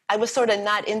 I was sort of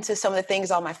not into some of the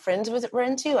things all my friends were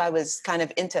into. I was kind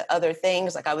of into other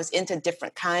things. Like I was into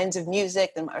different kinds of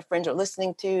music than my friends were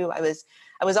listening to. I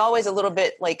was always a little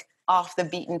bit like off the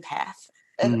beaten path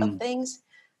of things.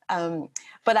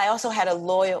 But I also had a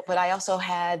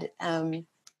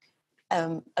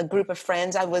group of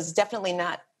friends. I was definitely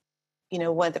not,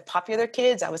 one of the popular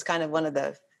kids. I was kind of one of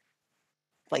the,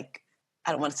 like,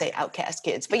 I don't want to say outcast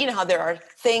kids, but you know how there are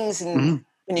things when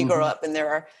you grow up, and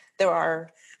there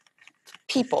are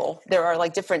people, there are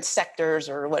like different sectors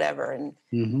or whatever. And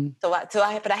but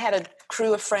I had a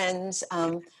crew of friends.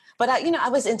 But I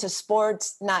was into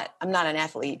sports. I'm not an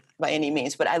athlete by any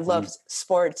means, but I loved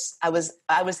sports. I was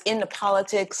into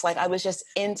politics. Like I was just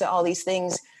into all these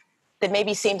things that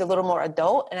maybe seemed a little more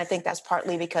adult. And I think that's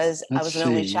partly because I was an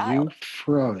only child. You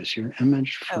froze. Your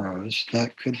image froze.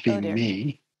 That could be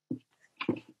me.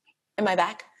 Am I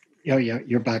back? Oh, yeah,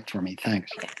 you're back for me.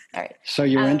 Thanks. Okay. All right. So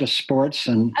you're into sports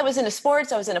and... I was into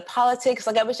sports. I was into politics.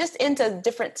 Like I was just into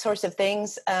different sorts of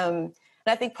things. And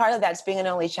I think part of that's being an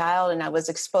only child. And I was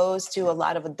exposed to a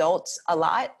lot of adults a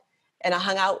lot. And I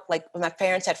hung out, like when my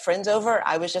parents had friends over,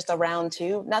 I was just around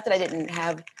too. Not that I didn't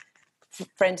have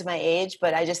friends my age,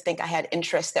 but I just think I had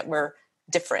interests that were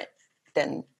different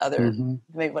than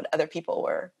maybe what other people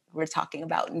were talking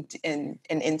about and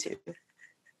into.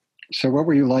 So what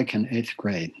were you like in 8th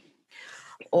grade?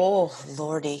 Oh,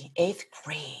 Lordy, 8th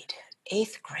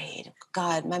grade.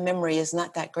 God, my memory is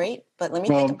not that great, but let me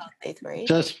think about 8th grade.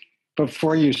 Just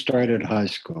before you started high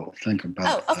school, think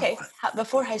about it. Oh, okay.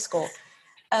 Before high school.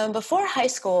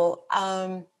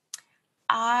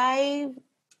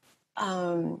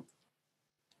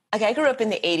 I grew up in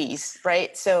the 80s,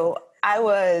 right? So I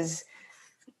was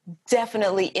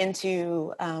definitely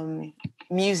into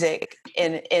music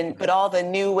but all the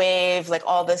new wave, like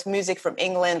all this music from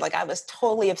England, like I was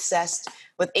totally obsessed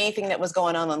with anything that was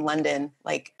going on in London.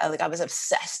 Like I was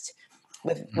obsessed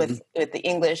with the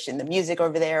English and the music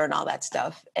over there and all that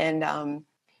stuff. And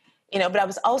but I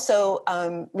was also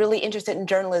really interested in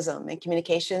journalism and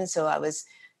communication. So I was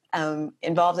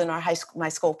involved in my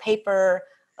school paper.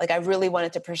 Like I really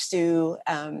wanted to pursue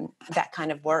that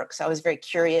kind of work. So I was very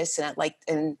curious, and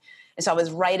and so I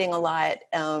was writing a lot.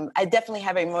 I definitely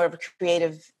have more of a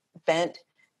creative bent.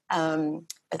 And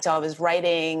so I was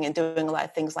writing and doing a lot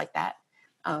of things like that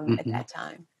at that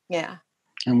time. Yeah.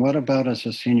 And what about as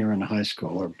a senior in high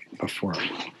school or before?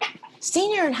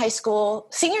 Senior year in high school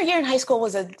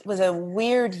was a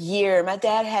weird year. My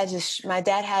dad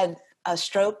had a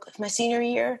stroke my senior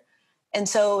year. And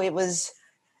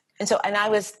I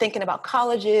was thinking about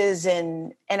colleges,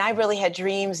 and I really had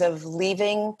dreams of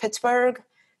leaving Pittsburgh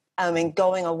and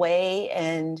going away.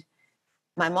 And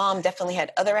my mom definitely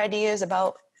had other ideas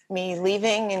about me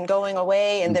leaving and going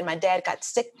away. And then my dad got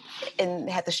sick and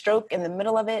had the stroke in the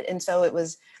middle of it. And so it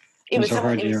was a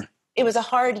hard year. It was a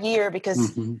hard year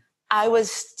because I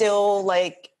was still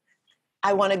like,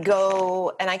 I want to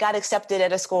go, and I got accepted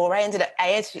at a school where I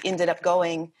actually ended up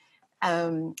going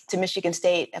to Michigan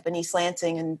State up in East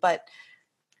Lansing, but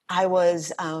there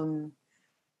was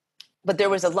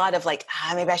a lot of like,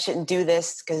 maybe I shouldn't do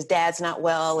this because Dad's not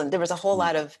well, and there was a whole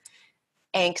lot of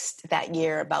angst that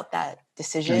year about that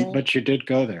decision. But you did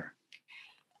go there.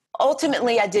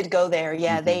 Ultimately, I did go there.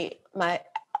 Yeah, my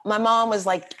mom was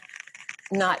like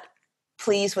not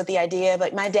pleased with the idea,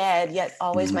 but my dad,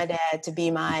 my dad to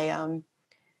be my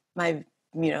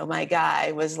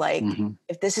guy, was like,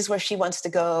 if this is where she wants to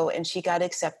go and she got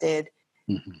accepted,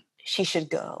 she should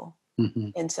go.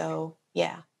 And so,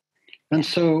 yeah. And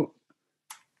so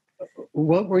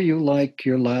what were you like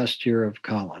your last year of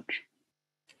college?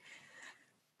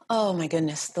 Oh my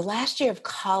goodness. The last year of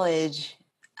college,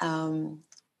 I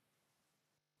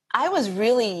was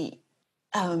really,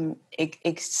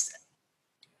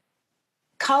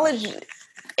 college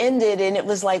ended and it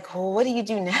was like, well, what do you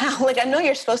do now? Like, I know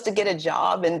you're supposed to get a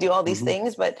job and do all these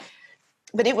things, but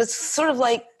it was sort of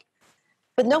like,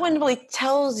 but no one really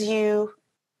tells you,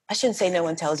 I shouldn't say no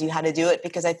one tells you how to do it,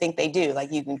 because I think they do.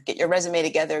 Like, you can get your resume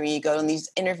together and you go on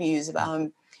these interviews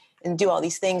and do all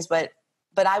these things. But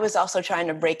I was also trying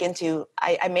to break into,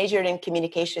 I majored in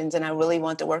communications and I really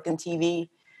wanted to work in TV.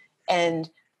 And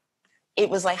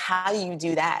it was like, how do you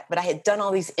do that? But I had done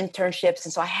all these internships.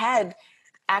 And so I had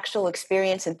actual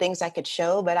experience and things I could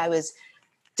show, but I was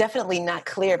definitely not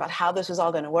clear about how this was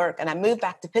all going to work. And I moved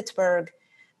back to Pittsburgh,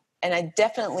 and I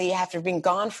definitely, after being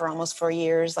gone for almost 4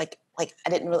 years, like I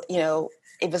didn't really,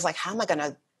 it was like, how am I going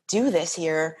to do this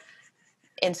here?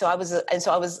 And so I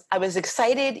was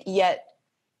excited yet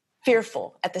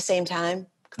fearful at the same time,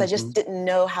 because I just didn't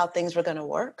know how things were going to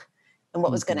work and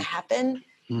what was going to happen.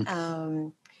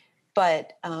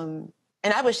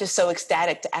 And I was just so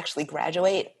ecstatic to actually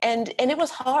graduate. And it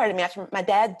was hard. I mean, after my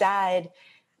dad died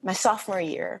my sophomore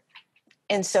year.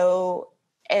 And so,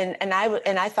 and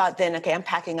I thought then, okay, I'm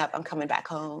packing up, I'm coming back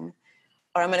home,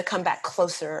 or I'm going to come back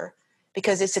closer,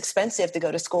 because it's expensive to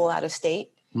go to school out of state.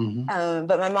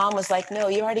 But my mom was like, no,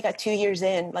 you already got 2 years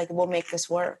in, like, we'll make this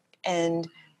work. And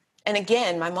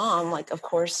again, my mom, like, of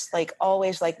course, like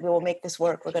always, like, we will make this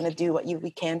work. We're going to do what we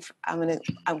can. We're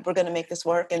going to make this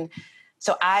work. And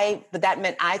so but that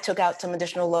meant I took out some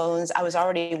additional loans. I was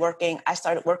already working. I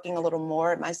started working a little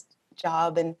more at my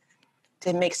job and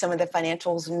to make some of the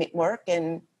financials work,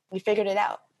 and we figured it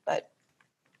out. But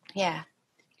yeah.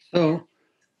 So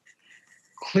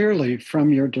clearly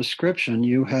from your description,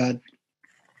 you had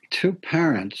two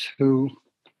parents who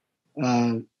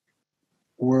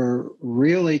were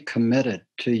really committed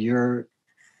to your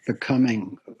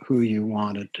becoming who you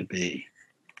wanted to be.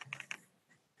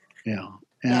 Yeah.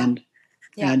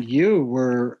 And you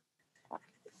were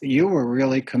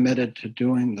really committed to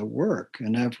doing the work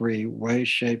in every way,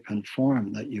 shape, and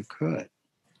form that you could.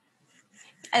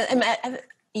 I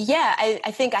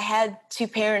think I had two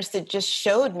parents that just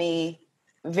showed me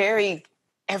every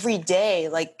day,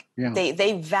 like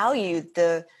they valued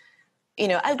I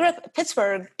grew up,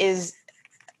 Pittsburgh is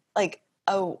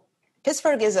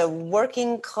a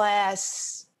working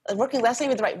class, that's not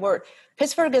even the right word.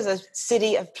 Pittsburgh is a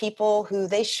city of people who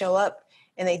they show up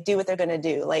and they do what they're going to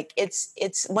do. Like,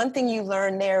 it's one thing you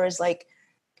learn there is, like,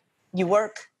 you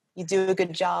work, you do a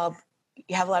good job,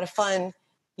 you have a lot of fun,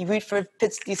 you root for the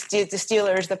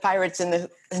Steelers, the Pirates, and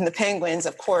the Penguins,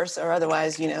 of course, or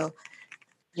otherwise, you're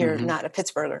not a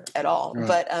Pittsburgher at all.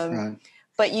 Right.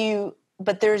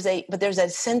 But there's a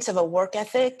sense of a work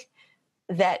ethic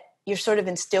that you're sort of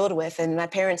instilled with. And my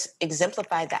parents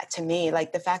exemplified that to me.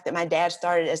 Like, the fact that my dad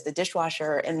started as the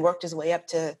dishwasher and worked his way up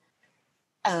to,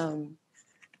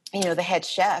 the head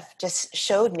chef, just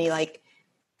showed me, like,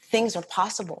 things are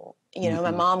possible.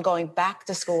 My mom going back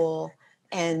to school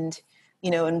and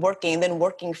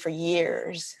working for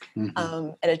years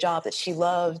at a job that she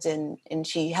loved, and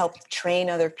she helped train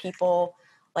other people.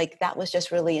 Like, that was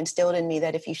just really instilled in me,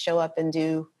 that if you show up and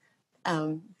do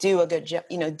a good job,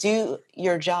 do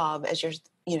your job as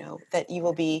that you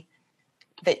will be,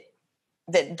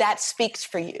 that speaks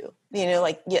for you. You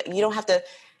don't have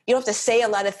to say a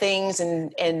lot of things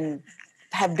and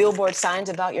have billboard signs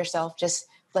about yourself. Just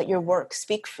let your work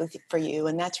speak for you.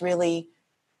 And that's really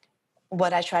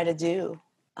what I try to do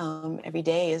every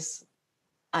day. Is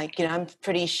like, I'm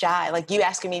pretty shy. Like, you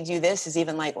asking me to do this is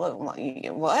even like,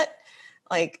 what?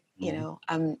 Like,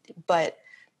 but,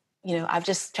 I've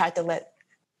just tried to let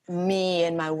me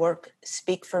and my work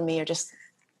speak for me, or just,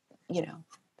 if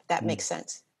that makes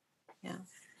sense. Yeah.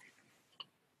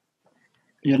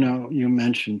 You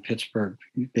mentioned Pittsburgh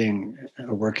being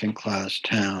a working class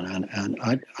town, and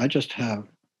I just have,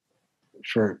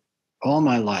 for all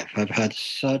my life, I've had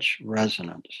such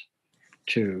resonance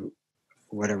to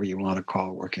whatever you want to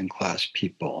call working class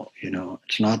people.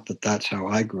 It's not that that's how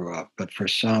I grew up, but for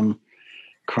some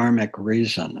karmic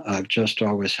reason, I've just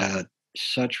always had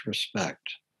such respect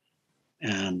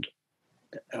and,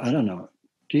 I don't know,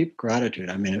 deep gratitude.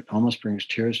 I mean, it almost brings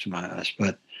tears to my eyes,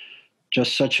 but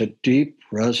just such a deep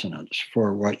resonance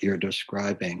for what you're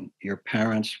describing your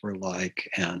parents were like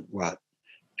and what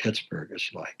Pittsburgh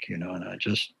is like, and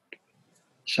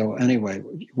so anyway,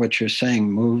 what you're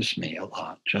saying moves me a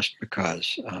lot, just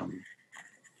because,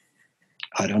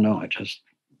 I don't know, I just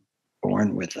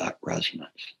born with that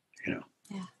resonance,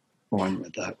 Yeah. born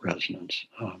with that resonance.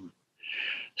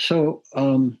 So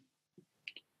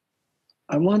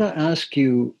I want to ask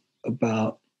you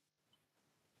about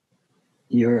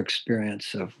your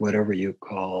experience of whatever you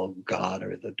call God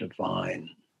or the divine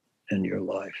in your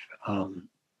life.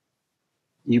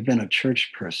 You've been a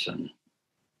church person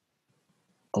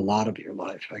a lot of your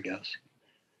life, I guess.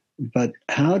 But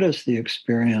how does the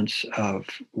experience of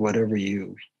whatever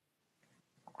you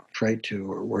pray to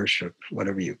or worship,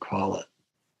 whatever you call it,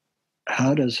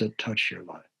 how does it touch your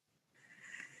life?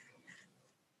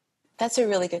 That's a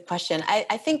really good question.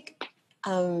 I think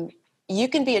you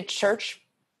can be a church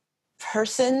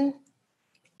person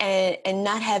and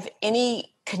not have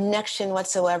any connection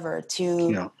whatsoever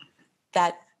to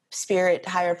that spirit,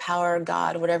 higher power,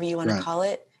 God, whatever you want to call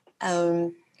it.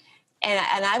 And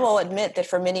I will admit that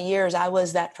for many years I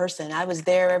was that person. I was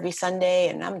there every Sunday,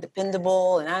 and I'm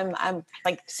dependable, and I'm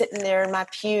like sitting there in my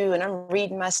pew, and I'm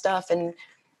reading my stuff, and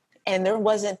there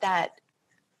wasn't that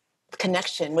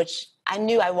connection, which I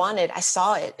knew I wanted. I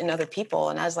saw it in other people,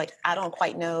 and I was like, I don't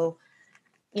quite know,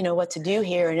 what to do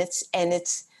here. And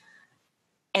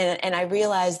I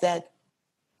realized that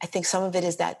I think some of it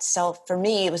is that for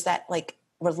me, it was that like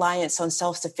reliance on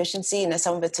self-sufficiency, and that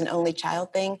some of it's an only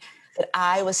child thing, that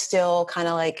I was still kind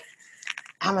of like,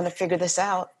 I'm going to figure this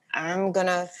out. I'm going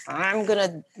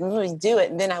to really do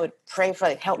it. And then I would pray for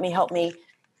like, help me,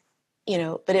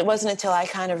 but it wasn't until I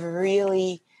kind of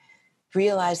really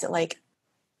realized that like,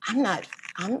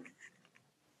 I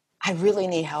really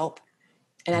need help,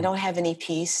 and I don't have any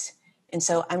peace. And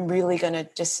so I'm really going to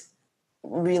just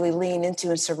really lean into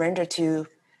and surrender to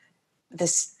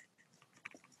this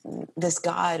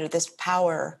God or this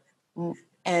power.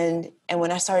 And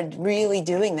when I started really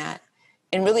doing that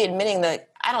and really admitting that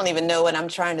I don't even know what I'm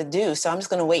trying to do, so I'm just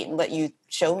going to wait and let you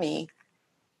show me.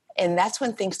 And that's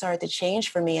when things started to change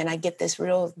for me. And I get this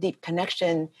real deep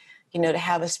connection, to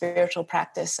have a spiritual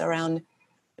practice around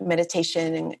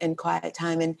meditation and quiet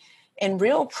time and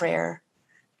real prayer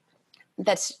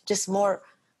that's just more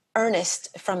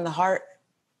earnest from the heart.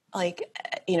 Like,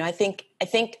 I think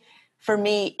for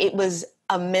me, it was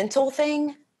a mental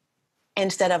thing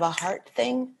instead of a heart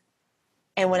thing.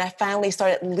 And when I finally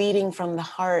started leading from the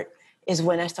heart is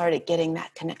when I started getting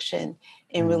that connection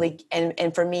and really,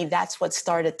 and for me, that's what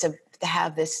started to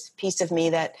have this piece of me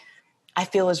that I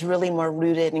feel is really more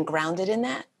rooted and grounded in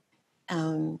that.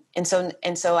 And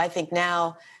so I think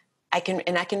now I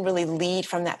can really lead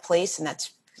from that place. And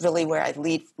that's really where I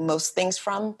lead most things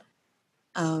from,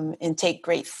 and take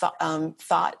great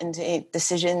thought into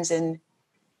decisions. And,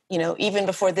 even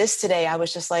before this today, I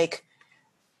was just like,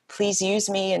 please use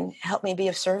me and help me be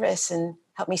of service and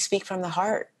help me speak from the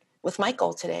heart with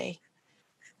Michael today.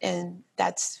 And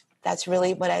that's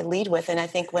really what I lead with. And I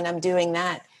think when I'm doing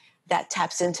that, that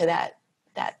taps into that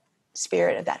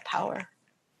spirit of that power.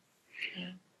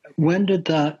 When did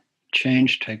that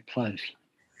change take place?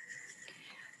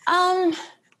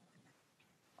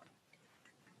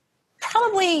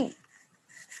 Probably,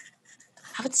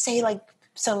 I would say like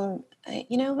some,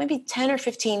 maybe 10 or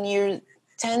 15 years,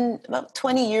 about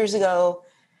 20 years ago.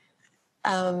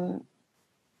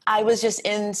 I was just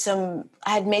I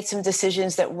had made some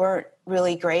decisions that weren't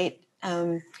really great.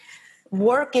 The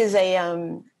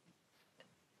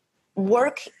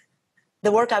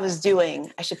work I was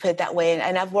doing, I should put it that way.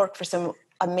 And I've worked for some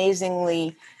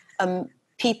amazingly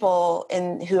people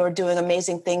who are doing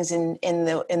amazing things in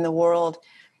the world.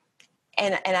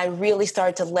 And I really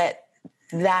started to let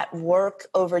that work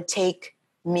overtake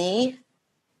me.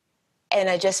 And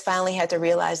I just finally had to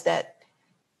realize that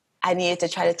I needed to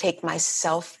try to take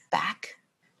myself back.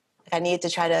 I needed to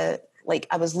try to, like,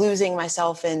 I was losing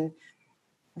myself, and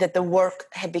that the work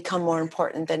had become more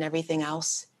important than everything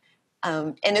else.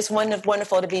 And it's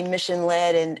wonderful to be mission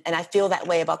led. And I feel that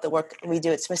way about the work we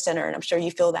do at Smith Center. And I'm sure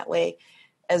you feel that way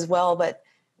as well. But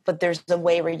there's a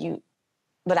way where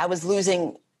but I was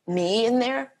losing me in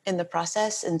there in the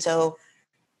process. And so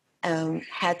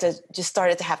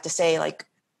started to have to say, like,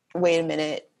 wait a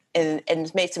minute,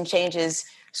 and made some changes,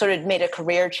 sort of made a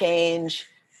career change,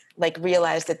 like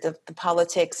realized that the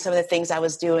politics, some of the things I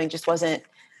was doing just wasn't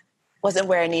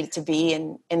where I needed to be.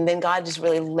 And then God just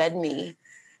really led me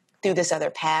through this other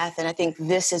path. And I think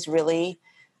this is really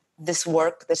this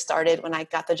work that started when I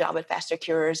got the job at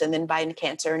FasterCures and then Biden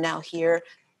Cancer, now here.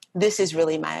 This is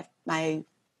really my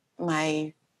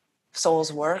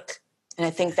soul's work. And I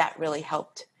think that really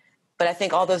helped. But I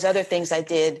think all those other things I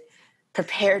did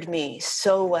prepared me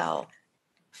so well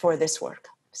for this work.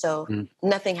 So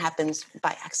nothing happens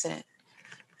by accident.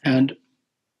 And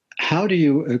how do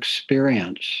you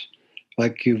experience,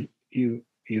 like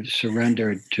you've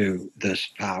surrendered to this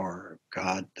power,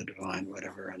 God, the divine,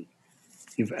 whatever, and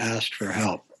you've asked for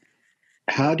help.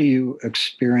 How do you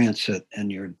experience it in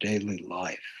your daily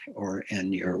life or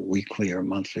in your weekly or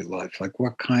monthly life? Like,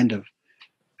 what kind of,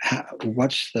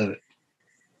 what's it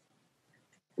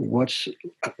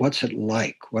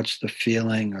like? What's the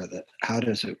feeling, or how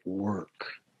does it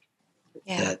work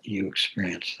that you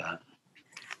experience that?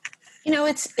 You know,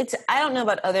 it's, I don't know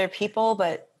about other people,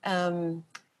 but when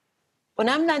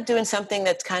I'm not doing something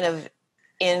that's kind of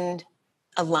in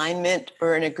alignment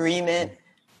or an agreement,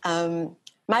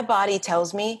 my body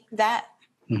tells me that.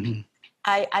 Mm-hmm.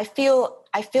 I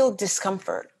feel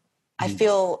discomfort. Mm-hmm. I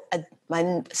feel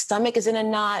my stomach is in a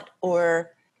knot,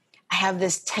 or I have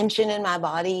this tension in my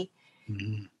body.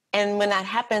 Mm-hmm. And when that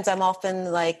happens, I'm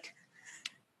often like,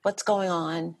 what's going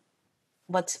on?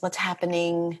 What's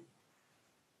happening?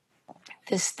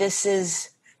 This is,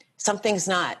 something's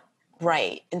not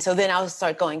right. And so then I'll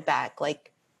start going back,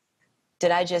 like,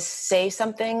 did I just say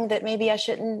something that maybe I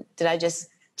shouldn't? Did I just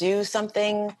do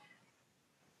something,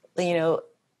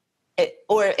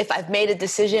 or if I've made a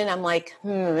decision, I'm like,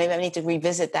 maybe I need to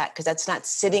revisit that, because it's not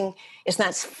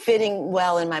fitting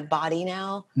well in my body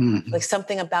now. Mm-hmm. Like,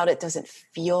 something about it doesn't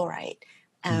feel right.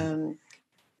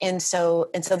 And so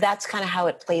that's kind of how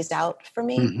it plays out for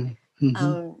me. Mm-hmm.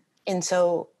 Mm-hmm. And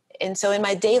so in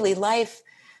my daily life,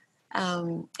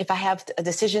 if I have a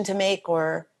decision to make,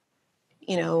 or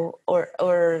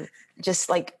just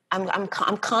like I'm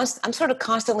sort of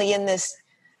constantly in this,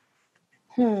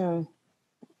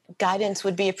 guidance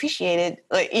would be appreciated.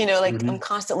 Like, mm-hmm. I'm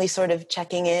constantly sort of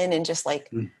checking in and just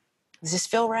like, does this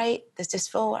feel right? Does this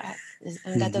feel right?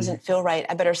 That doesn't feel right.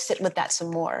 I better sit with that some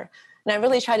more. And I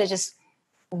really try to just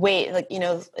wait. Like,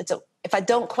 if I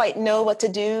don't quite know what to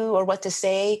do or what to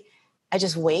say, I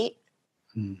just wait.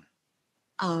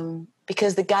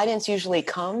 Because the guidance usually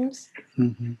comes.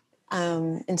 Mm-hmm.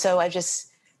 And so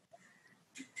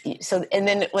and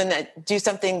then when I do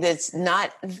something that's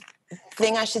not the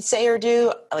thing I should say or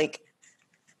do, like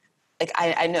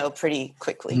I know pretty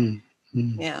quickly.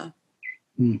 Mm-hmm. Yeah.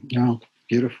 Oh,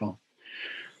 beautiful.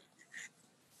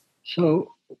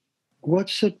 So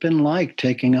what's it been like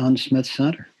taking on Smith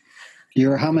Center?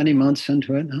 You're how many months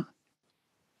into it now?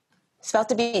 It's about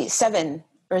to be 7,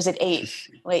 or is it 8?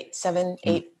 Wait, 7,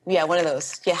 8. Yeah, one of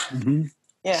those. Yeah. Mm-hmm.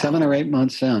 Yeah. 7 or 8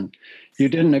 months in. You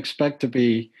didn't expect to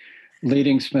be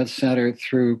leading Smith Center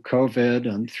through COVID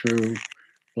and through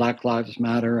Black Lives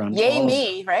Matter and yay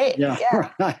me, right? Yeah.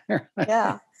 Right.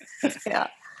 Yeah. Yeah.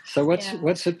 So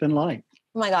what's it been like?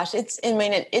 Oh my gosh, it's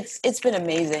been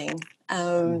amazing.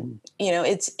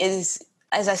 It's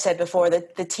as I said before,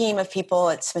 the team of people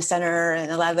at Smith Center,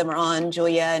 and a lot of them are on,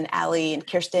 Julia and Allie and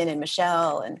Kirsten and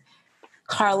Michelle and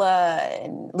Carla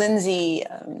and Lindsay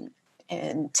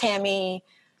and Tammy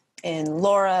and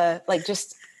Laura, like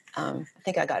just, I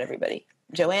think I got everybody.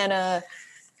 Joanna,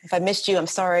 if I missed you, I'm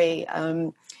sorry.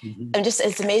 And just,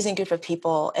 it's an amazing group of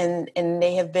people, and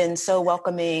they have been so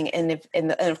welcoming. And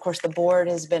of course the board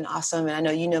has been awesome. And I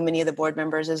know, many of the board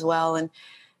members as well. And,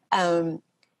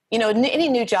 any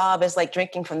new job is like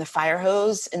drinking from the fire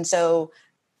hose. And so,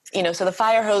 so the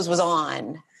fire hose was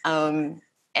on.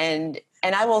 And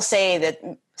I will say that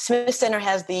Smith Center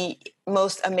has the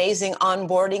most amazing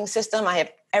onboarding system I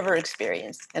have ever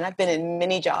experienced. And I've been in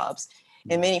many jobs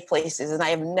in many places, and I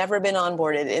have never been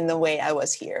onboarded in the way I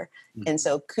was here. And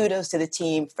so kudos to the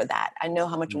team for that. I know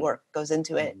how much work goes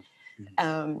into it,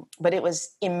 but it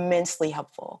was immensely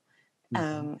helpful.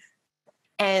 And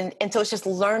so it's just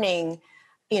learning,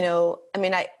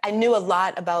 I knew a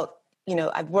lot about,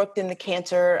 I've worked in the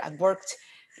cancer, I've worked,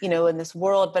 in this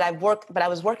world, but I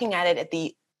was working at it at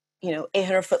the,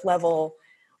 800-foot level,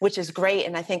 which is great.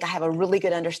 And I think I have a really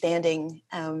good understanding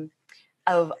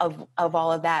of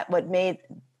all of that. What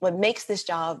makes this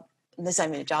job, this is not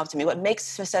even a job to me, what makes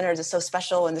Smith Centers so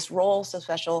special and this role so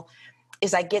special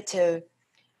is I get to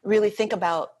really think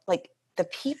about like the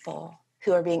people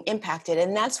who are being impacted.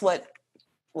 And that's what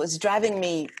was driving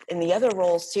me in the other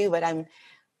roles too. But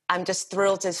I'm just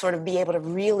thrilled to sort of be able to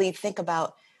really think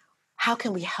about how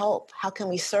can we help? How can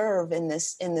we serve in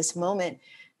this moment?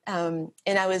 And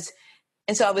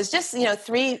so I was just,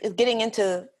 getting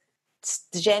into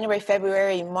the January,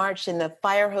 February, March, and the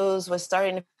fire hose was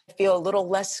starting to feel a little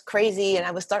less crazy, and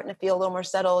I was starting to feel a little more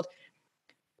settled.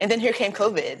 And then here came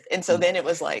COVID. And so then it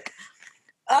was like,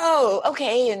 oh,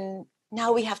 okay. And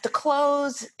now we have to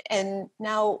close. And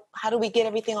now how do we get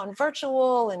everything on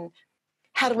virtual? And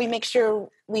how do we make sure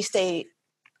we stay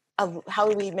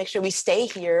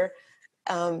here,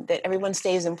 that everyone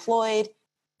stays employed?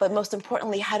 But most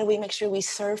importantly, how do we make sure we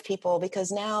serve people?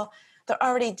 Because now they're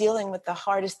already dealing with the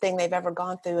hardest thing they've ever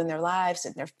gone through in their lives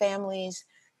and their families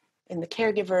and the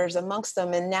caregivers amongst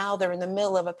them. And now they're in the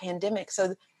middle of a pandemic.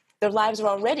 So their lives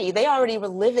they already were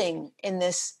living in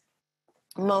this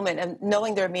moment of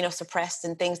knowing they're immunosuppressed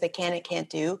and things they can and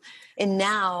can't do. And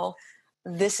now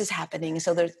this is happening.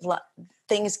 So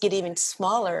things get even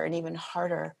smaller and even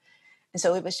harder. And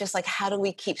so it was just like, how do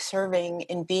we keep serving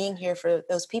and being here for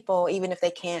those people, even if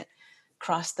they can't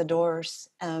cross the doors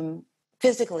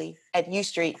physically at U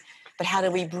Street, but how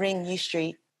do we bring U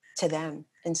Street to them?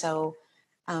 And so,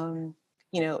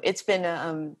 it's been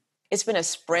a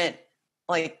sprint,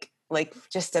 like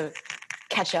just to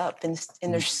catch up, and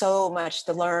there's so much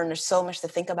to learn. There's so much to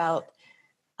think about.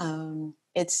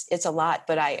 It's a lot,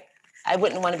 but I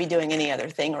wouldn't want to be doing any other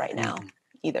thing right now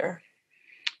either.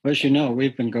 Well, as you know,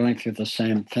 we've been going through the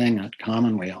same thing at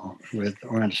Commonweal with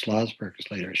Orange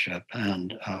Schlossberg's leadership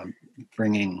and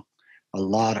bringing a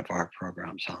lot of our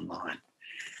programs online.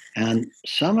 And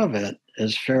some of it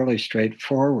is fairly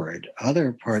straightforward.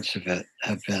 Other parts of it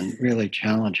have been really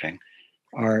challenging.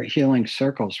 Our Healing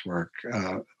Circles work,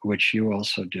 which you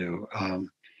also do,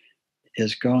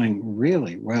 is going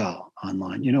really well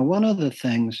online. One of the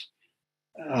things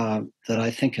that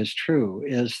I think is true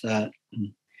is that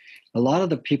a lot of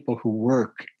the people who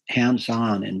work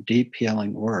hands-on in deep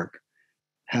healing work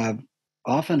have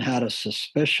often had a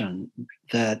suspicion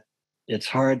that it's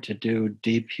hard to do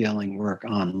deep healing work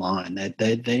online.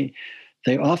 They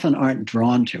often aren't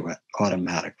drawn to it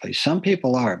automatically. Some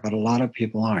people are, but a lot of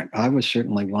people aren't. I was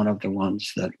certainly one of the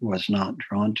ones that was not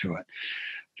drawn to it.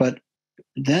 But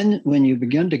then when you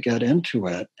begin to get into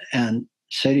it and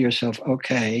say to yourself,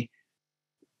 okay,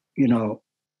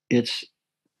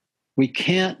 we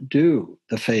can't do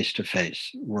the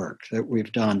face-to-face work that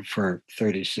we've done for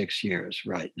 36 years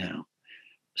right now.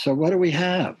 So what do we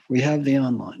have? We have the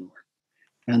online work.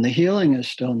 And the healing is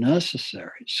still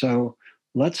necessary. So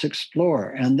let's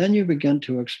explore. And then you begin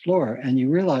to explore and you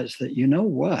realize that, you know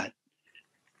what?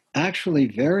 Actually,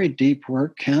 very deep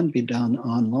work can be done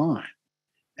online.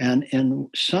 And in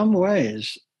some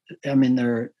ways,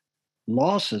 there are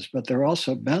losses, but there are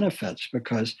also benefits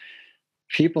because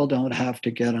people don't have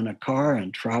to get in a car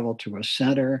and travel to a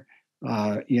center.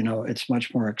 It's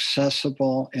much more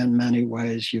accessible in many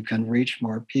ways. You can reach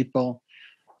more people.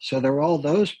 So there are all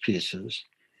those pieces.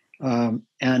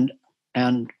 And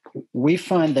we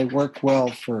find they work well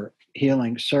for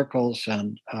Healing Circles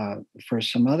and for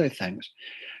some other things.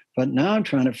 But now I'm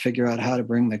trying to figure out how to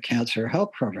bring the Cancer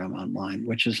Help Program online,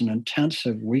 which is an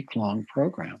intensive week-long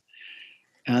program.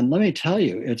 And let me tell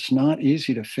you, it's not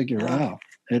easy to figure out.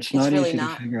 It's not really easy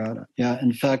to figure out. Yeah,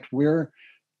 in fact, we're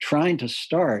trying to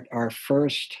start our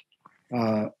first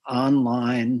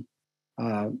online,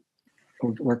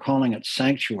 we're calling it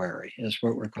Sanctuary, is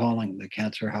what we're calling the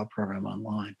Cancer Help Program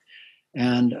online.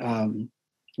 And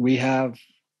we have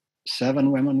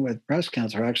 7 women with breast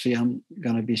cancer. Actually, I'm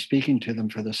going to be speaking to them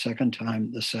for the second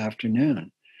time this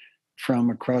afternoon from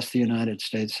across the United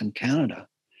States and Canada.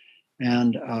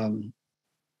 And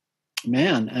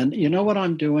and you know what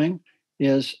I'm doing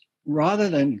is rather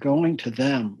than going to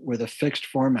them with a fixed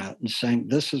format and saying,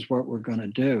 this is what we're going to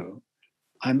do,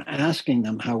 I'm asking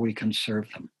them how we can serve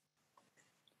them.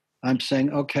 I'm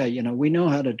saying, okay, we know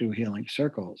how to do Healing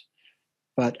Circles,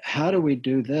 but how do we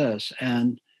do this?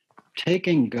 And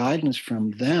taking guidance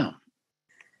from them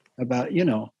about,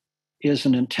 is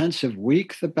an intensive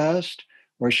week the best,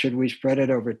 or should we spread it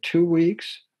over 2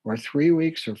 weeks or 3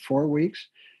 weeks or 4 weeks?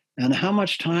 And how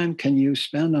much time can you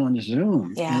spend on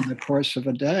Zoom in the course of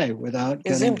a day without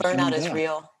getting Zoom burnout is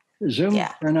real. Zoom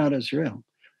burnout is real.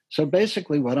 So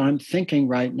basically, what I'm thinking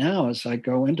right now as I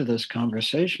go into this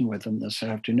conversation with them this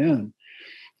afternoon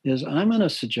is I'm going to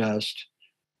suggest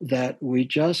that we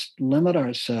just limit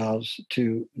ourselves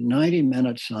to 90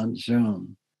 minutes on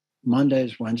Zoom,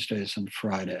 Mondays, Wednesdays, and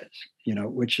Fridays,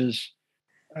 which is,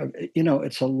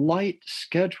 it's a light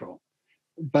schedule.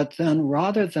 But then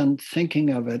rather than thinking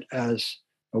of it as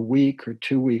a week or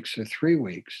 2 weeks or 3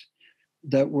 weeks,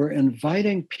 that we're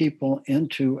inviting people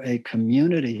into a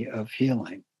community of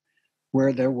healing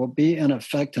where there will be, in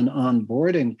effect, an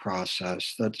onboarding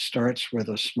process that starts with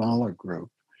a smaller group.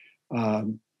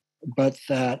 But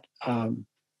that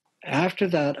after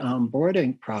that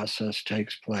onboarding process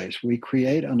takes place, we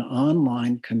create an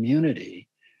online community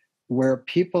where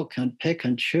people can pick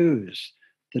and choose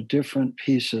the different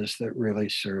pieces that really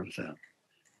serve them.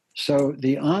 So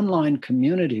the online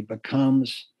community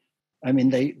becomes,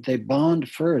 they bond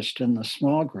first in the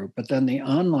small group, but then the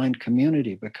online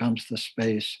community becomes the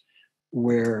space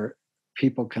where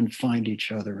people can find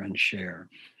each other and share.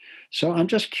 So I'm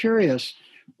just curious,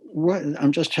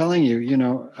 I'm just telling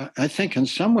you, I think in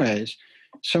some ways,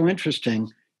 so interesting,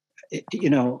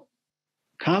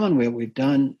 Commonweal, we've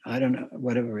done, I don't know,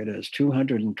 whatever it is,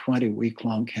 220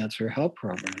 week-long cancer help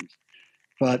programs.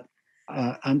 But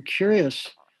I'm curious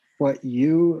what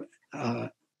you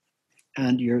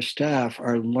and your staff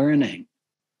are learning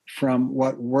from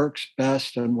what works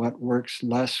best and what works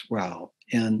less well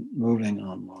in moving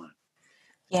online.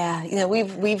 Yeah,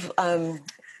 we've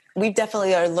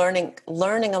definitely are learning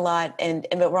a lot,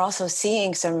 but we're also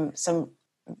seeing some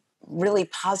really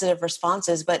positive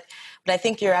responses. But I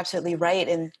think you're absolutely right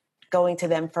in going to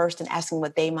them first and asking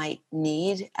what they might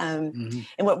need. And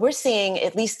what we're seeing,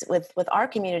 at least with our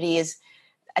community, is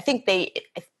I think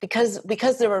because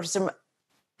there were some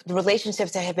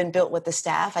relationships that have been built with the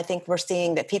staff. I think we're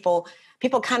seeing that people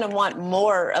kind of want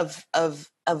more of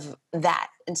that,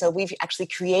 and so we've actually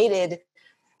created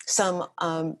some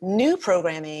new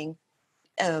programming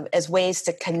as ways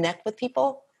to connect with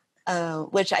people,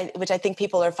 which I think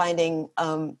people are finding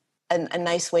a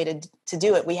nice way to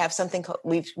do it. We have something called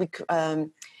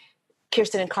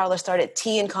Kirsten and Carla started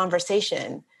Tea and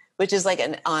Conversation, which is like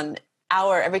an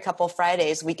hour every couple of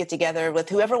Fridays. We get together with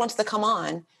whoever wants to come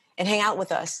on and hang out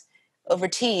with us over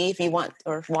tea if you want,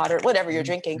 or water, whatever you're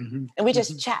drinking, and we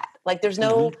just chat. Like there's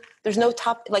no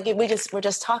top, like we're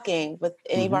just talking with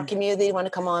any of our community want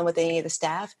to come on with any of the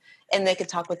staff, and they could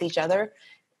talk with each other.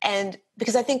 And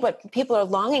because I think what people are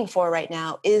longing for right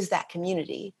now is that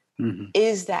community,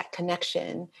 is that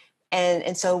connection,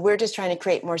 and so we're just trying to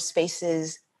create more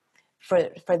spaces for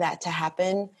that to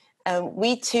happen.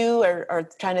 We too are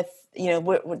trying to,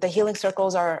 the healing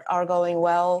circles are going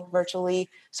well virtually,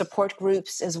 support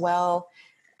groups as well.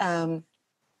 And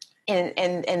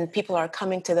people are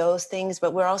coming to those things,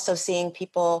 but we're also seeing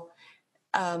people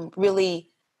really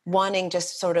wanting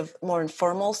just sort of more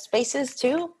informal spaces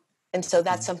too. And so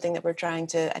that's something that we're trying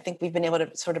to, I think we've been able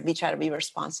to sort of try to be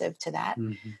responsive to that.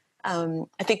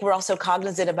 I think we're also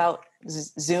cognizant about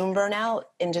Zoom burnout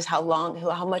and just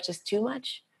how much is too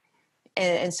much.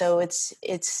 And so it's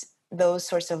those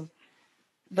sorts of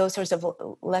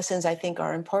lessons I think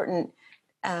are important.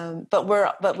 But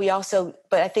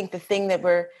I think the thing that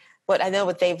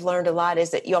what they've learned a lot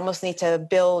is that you almost need to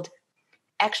build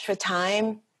extra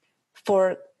time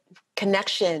for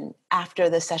connection after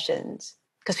the sessions,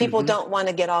 because people don't want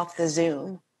to get off the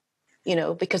Zoom,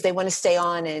 because they want to stay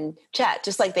on and chat,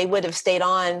 just like they would have stayed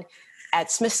on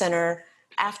at Smith Center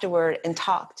afterward and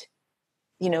talked,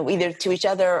 either to each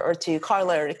other or to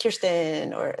Carla or to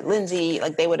Kirsten or Lindsay,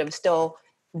 like they would have still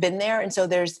been there. And so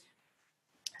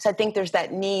I think there's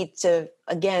that need to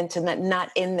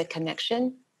not end the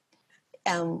connection,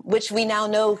 which we now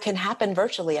know can happen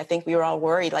virtually. I think we were all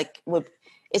worried,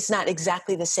 it's not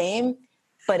exactly the same,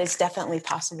 but it's definitely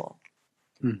possible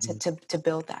to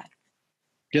build that.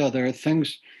 Yeah, there are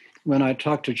things. When I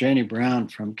talked to Janie Brown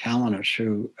from Callanish,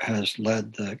 who has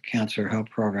led the Cancer Help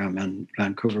Program in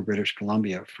Vancouver, British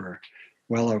Columbia for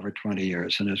well over 20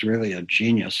 years and is really a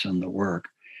genius in the work.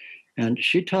 And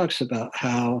she talks about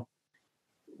how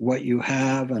what you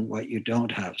have and what you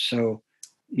don't have. So,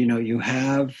 you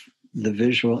have the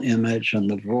visual image and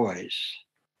the voice.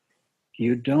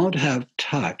 You don't have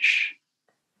touch.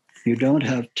 You don't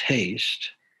have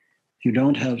taste. You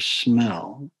don't have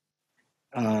smell.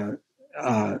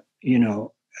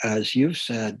 As you've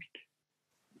said,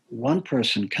 one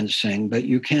person can sing, but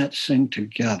you can't sing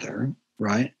together,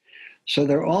 right? So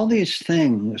there are all these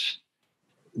things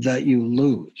that you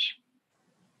lose,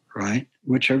 right?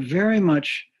 Which are very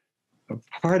much a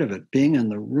part of it, being in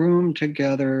the room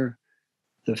together,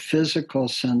 the physical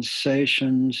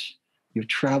sensations, you've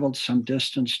traveled some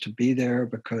distance to be there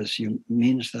because it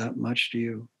means that much to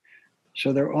you.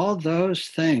 So there are all those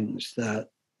things that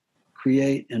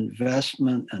create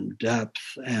investment and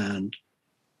depth and,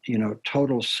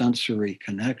 total sensory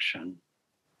connection.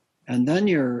 And then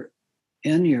you're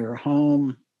in your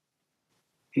home,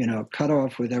 cut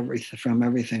off with from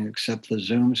everything except the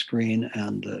Zoom screen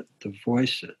and the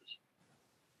voices.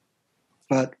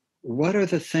 But what are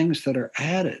the things that are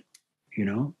added,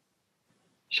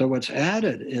 So what's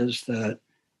added is that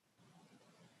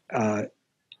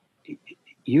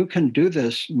you can do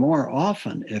this more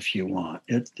often if you want.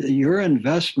 Your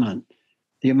investment,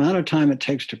 the amount of time it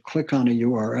takes to click on a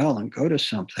URL and go to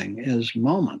something is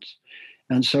moments.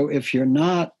 And so if you're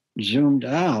not zoomed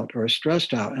out or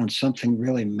stressed out and something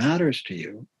really matters to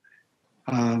you,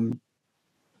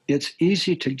 it's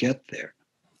easy to get there,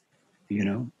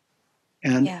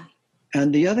 And Yeah.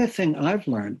 And the other thing I've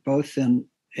learned, both in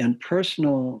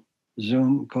personal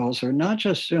Zoom calls or not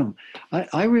just Zoom,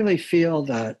 I really feel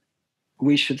that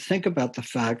we should think about the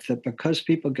fact that because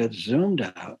people get Zoomed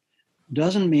out,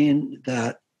 doesn't mean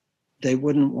that they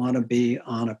wouldn't want to be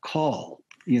on a call,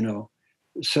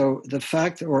 So the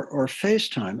fact, or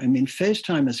FaceTime,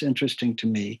 FaceTime is interesting to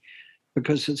me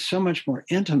because it's so much more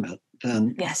intimate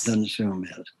than Zoom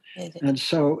is. And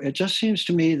so it just seems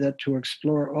to me that to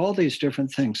explore all these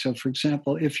different things. So for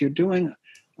example, if you're doing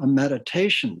a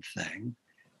meditation thing,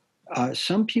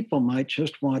 some people might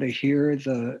just want to hear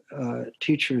the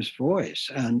teacher's voice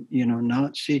and,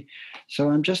 not see. So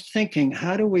I'm just thinking,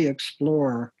 how do we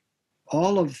explore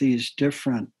all of these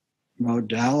different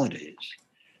modalities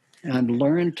and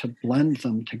learn to blend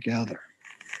them together?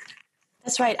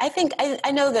 That's right. I think,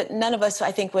 I know that none of us,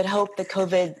 I think, would hope that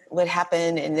COVID would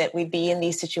happen and that we'd be in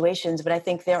these situations, but I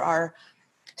think there are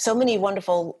so many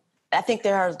I think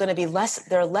there are going to be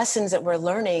there are lessons that we're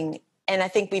learning. And I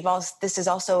think this is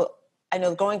also, I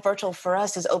know going virtual for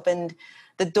us has opened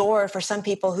the door for some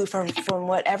people who from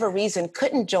whatever reason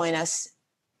couldn't join us,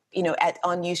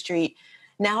 on U Street,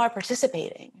 now are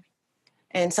participating.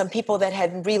 And some people that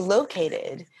had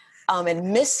relocated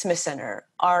and missed Smith Center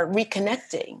are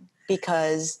reconnecting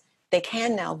because they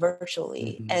can now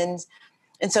virtually. Mm-hmm.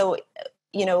 And so,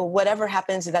 whatever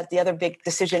happens, that the other big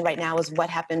decision right now is what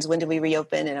happens, when do we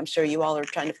reopen? And I'm sure you all are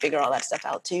trying to figure all that stuff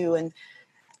out too.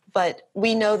 But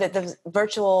we know that the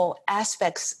virtual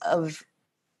aspects of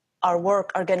our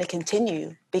work are going to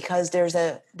continue because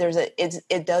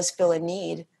it does fill a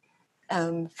need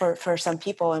for some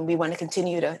people. And we want to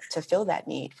continue to fill that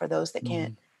need for those that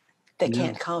can't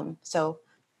come. So,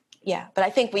 yeah, but I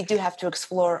think we do have to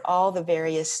explore all the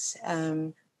various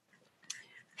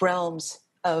realms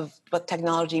of what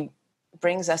technology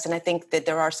brings us. And I think that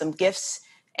there are some gifts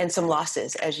and some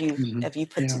losses, as you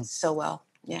put it so well.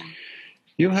 Yeah.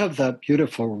 You have that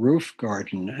beautiful roof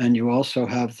garden, and you also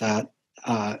have that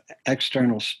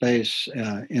external space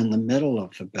in the middle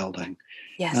of the building.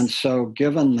 Yes. And so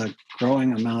given the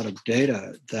growing amount of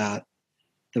data that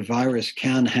the virus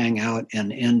can hang out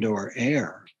in indoor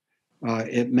air,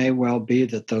 it may well be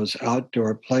that those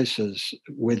outdoor places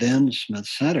within Smith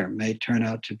Center may turn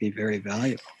out to be very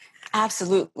valuable.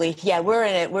 Absolutely. Yeah, we're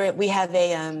in it. We have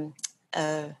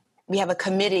a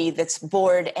committee that's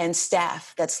board and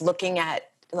staff that's looking at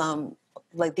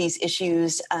like these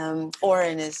issues.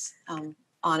 Oren is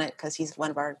on it because he's one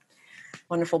of our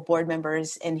wonderful board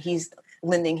members, and he's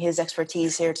lending his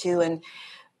expertise here too. And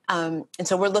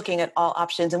so we're looking at all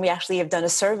options, and we actually have done a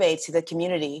survey to the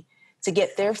community to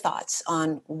get their thoughts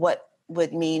on what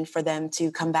would mean for them to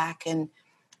come back, and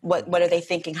what are they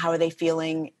thinking, how are they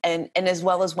feeling, and as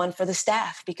well as one for the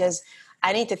staff, because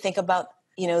I need to think about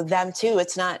them too.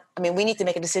 It's not, we need to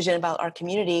make a decision about our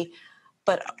community,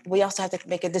 but we also have to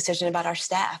make a decision about our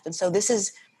staff. And so this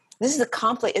is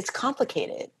it's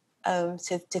complicated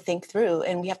to think through,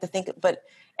 and we have to think, but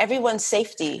everyone's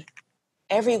safety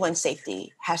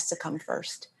has to come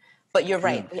first. But you're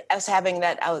right. Yeah. Us having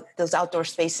those outdoor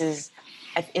spaces,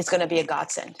 it's going to be a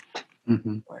godsend.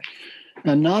 Mm-hmm.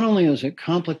 And not only is it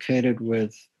complicated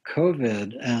with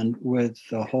COVID and with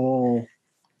the whole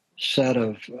set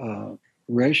of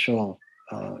racial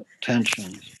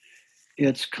tensions,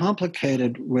 it's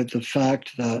complicated with the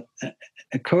fact that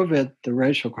COVID, the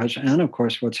racial question, and of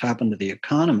course what's happened to the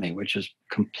economy, which is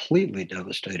completely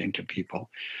devastating to people.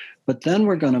 But then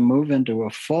we're going to move into a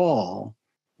fall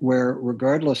where,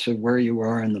 regardless of where you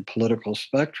are in the political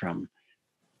spectrum,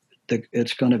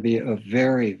 it's going to be a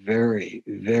very, very,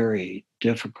 very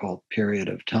difficult period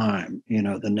of time,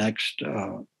 the next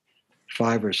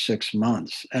 5 or 6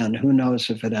 months. And who knows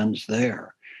if it ends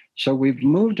there. So we've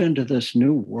moved into this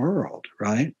new world,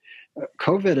 right?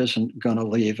 COVID isn't going to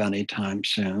leave anytime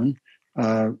soon.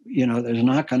 There's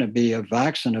not going to be a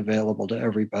vaccine available to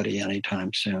everybody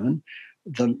anytime soon.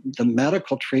 The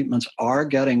medical treatments are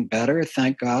getting better,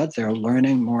 thank God. They're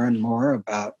learning more and more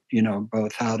about,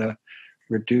 both how to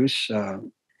reduce,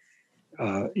 the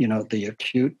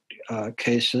acute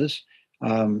cases.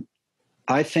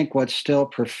 I think what's still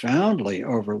profoundly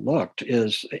overlooked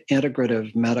is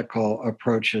integrative medical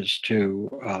approaches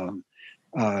to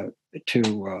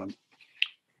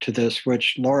this,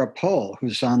 which Laura Pohl,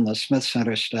 who's on the Smith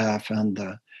Center staff and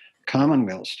the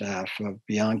Commonwealth staff of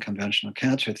Beyond Conventional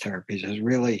Cancer Therapies, is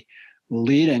really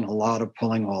leading a lot of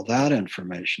pulling all that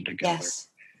information together. Yes.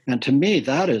 And to me,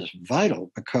 that is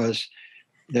vital, because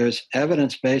there's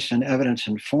evidence-based and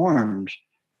evidence-informed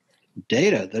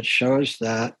data that shows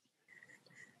that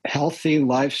healthy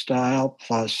lifestyle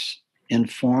plus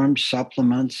informed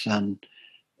supplements and,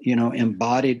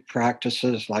 embodied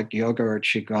practices like yoga or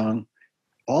qigong,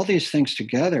 all these things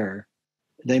together,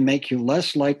 they make you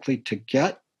less likely to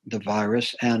get the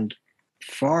virus and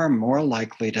far more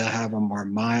likely to have a more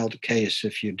mild case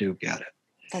if you do get it.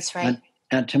 That's right.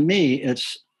 And to me,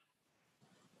 it's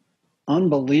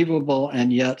unbelievable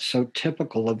and yet so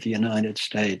typical of the United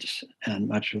States and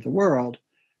much of the world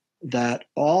that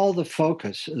all the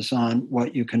focus is on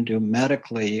what you can do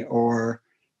medically or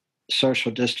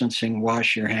social distancing,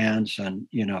 wash your hands and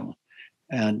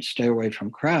stay away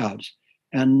from crowds.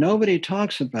 And nobody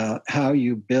talks about how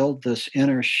you build this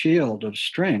inner shield of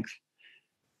strength,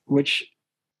 which,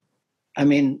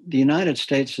 the United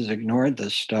States has ignored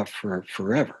this stuff for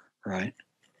forever, right?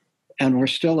 And we're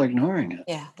still ignoring it.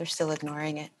 Yeah, they're still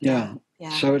ignoring it. Yeah.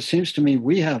 So it seems to me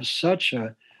we have such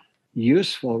a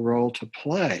useful role to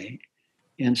play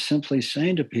in simply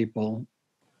saying to people,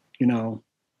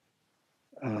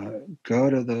 go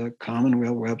to the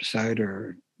Commonwealth website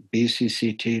or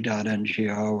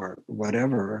bcct.ngo or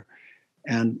whatever,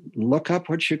 and look up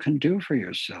what you can do for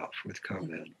yourself with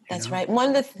COVID. That's right.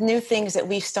 One of the new things that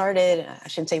we've started, I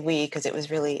shouldn't say we, because it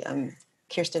was really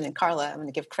Kirsten and Carla, I'm going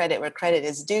to give credit where credit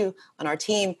is due on our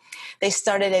team. They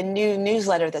started a new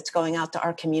newsletter that's going out to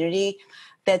our community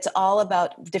that's all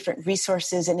about different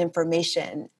resources and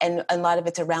information. And a lot of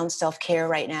it's around self-care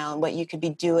right now and what you could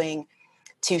be doing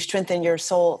to strengthen your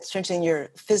soul, strengthen your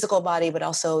physical body, but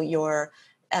also your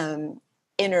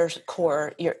inner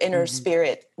core, your inner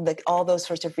spirit, like all those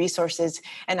sorts of resources.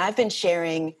 And I've been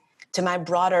sharing to my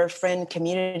broader friend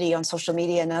community on social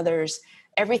media and others,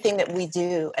 everything that we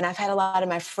do. And I've had a lot of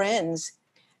my friends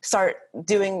start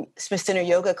doing Smith Center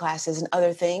yoga classes and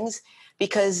other things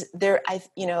because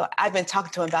I've been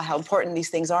talking to them about how important these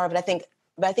things are, but I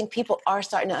think people are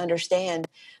starting to understand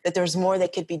that there's more they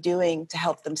could be doing to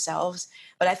help themselves.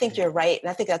 But I think you're right. And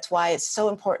I think that's why it's so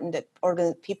important that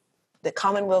that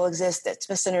Commonwealth exists, that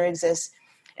Smith Center exists,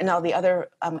 and all the other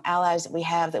allies that we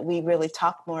have, that we really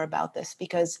talk more about this,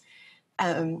 because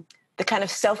the kind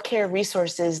of self-care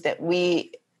resources that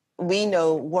we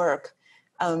know work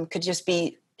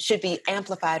should be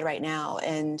amplified right now.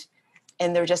 And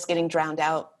they're just getting drowned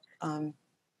out.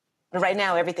 Right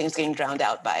now, everything's getting drowned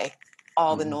out by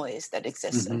all the noise that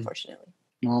exists, unfortunately.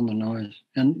 All the noise.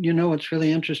 And what's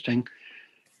really interesting,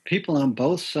 people on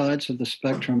both sides of the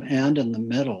spectrum and in the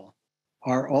middle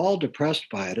are all depressed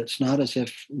by it. It's not as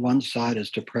if one side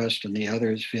is depressed and the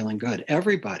other is feeling good.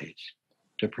 Everybody's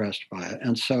depressed by it.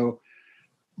 And so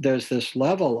there's this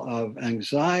level of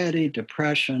anxiety,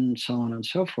 depression, so on and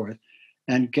so forth.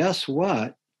 And guess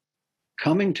what?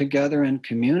 Coming together in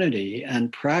community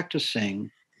and practicing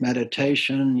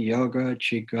meditation, yoga,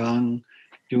 qigong,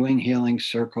 doing healing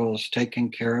circles,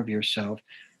 taking care of yourself,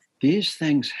 these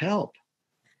things help.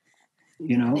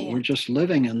 We're just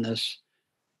living in this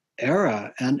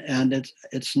era, and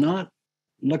it's not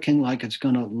looking like it's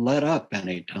going to let up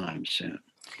anytime soon.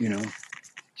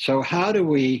 So how do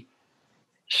we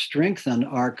strengthen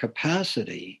our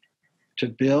capacity to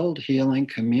build healing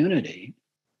community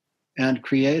and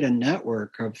create a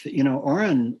network of,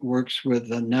 Oren works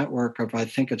with a network of, I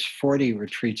think it's 40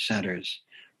 retreat centers,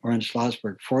 Oren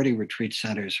Schlossberg, 40 retreat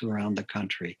centers around the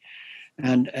country.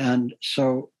 And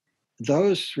so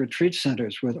those retreat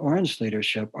centers with Oren's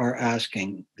leadership are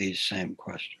asking these same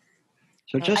questions.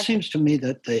 So it just seems to me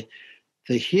that the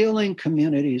healing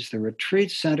communities, the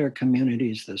retreat center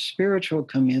communities, the spiritual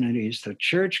communities, the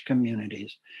church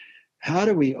communities, how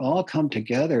do we all come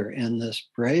together in this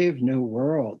brave new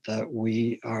world that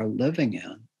we are living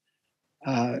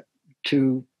in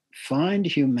to find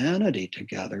humanity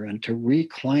together and to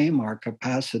reclaim our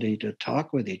capacity to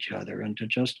talk with each other and to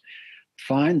just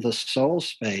find the soul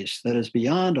space that is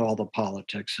beyond all the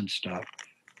politics and stuff,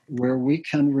 where we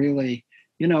can really,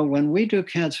 when we do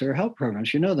cancer health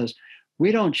programs, this,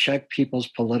 We don't check people's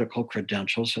political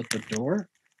credentials at the door.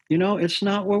 It's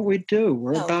not what we do.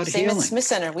 We're No, about same at healing. Smith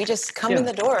Center. We just come in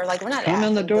Yeah. the door. Like, we're not Come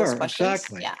in the asking those door. questions.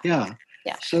 Exactly. Yeah. Yeah.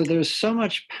 Yeah. So there's so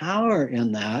much power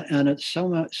in that, and it's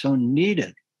so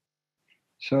needed.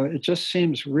 So it just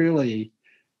seems really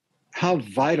how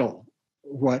vital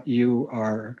what you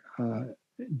are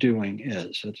doing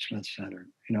is at Smith Center.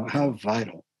 How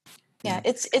vital. Yeah,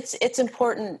 it's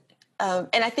important,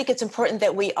 and I think it's important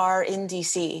that we are in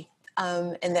DC,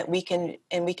 and that we can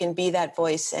be that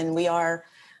voice, and we are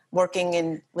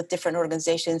working with different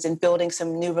organizations and building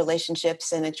some new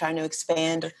relationships and trying to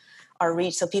expand our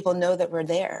reach so people know that we're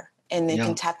there and they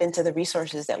can tap into the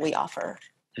resources that we offer.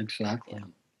 Exactly.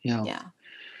 Yeah.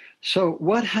 So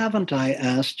what haven't I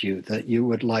asked you that you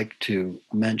would like to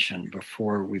mention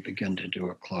before we begin to do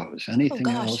a close? Anything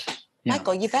else? Yeah.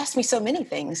 Michael, you've asked me so many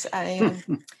things.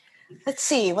 Let's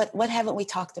see, what haven't we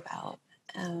talked about?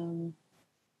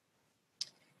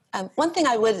 One thing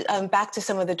I would, back to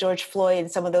some of the George Floyd and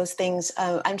some of those things,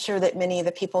 I'm sure that many of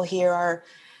the people here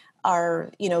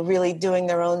are really doing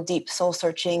their own deep soul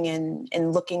searching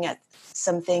and looking at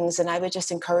some things. And I would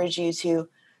just encourage you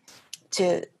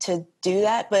to do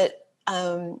that. But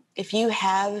if you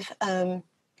have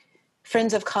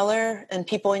friends of color and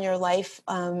people in your life,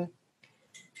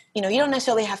 you don't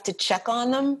necessarily have to check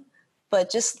on them, but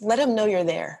just let them know you're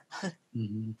there.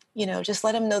 Mm-hmm. Just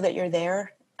let them know that you're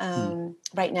there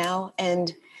right now,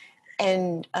 and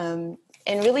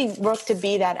really work to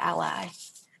be that ally,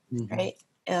 mm-hmm. right?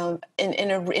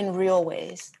 In real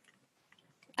ways.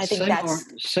 I think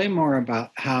say more about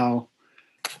how,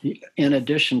 in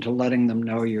addition to letting them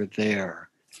know you're there,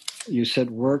 you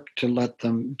said work to let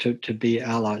them to be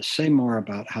allies. Say more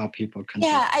about how people can.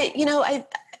 Yeah,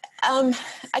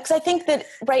 because I think that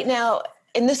right now,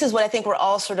 and this is what I think we're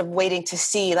all sort of waiting to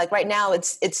see. Like right now,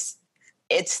 it's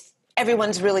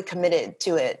everyone's really committed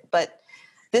to it, but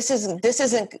this is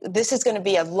going to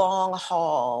be a long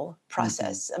haul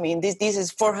process. Mm-hmm. I mean, these is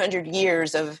 400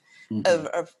 years of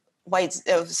white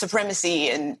supremacy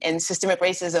and systemic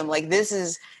racism. Like this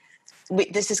is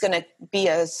going to be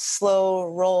a slow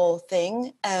roll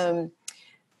thing.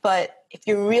 But if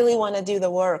you really want to do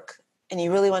the work and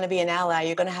you really want to be an ally,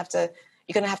 you're going to have to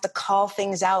call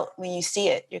things out when you see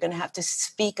it. You're going to have to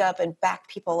speak up and back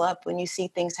people up when you see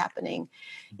things happening.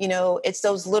 It's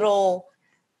those little,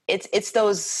 it's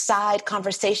those side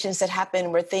conversations that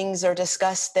happen where things are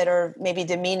discussed that are maybe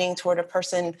demeaning toward a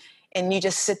person, and you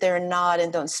just sit there and nod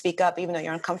and don't speak up, even though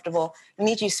you're uncomfortable. We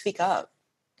need you to speak up.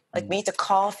 Like we need to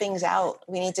call things out.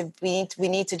 We need to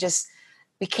just.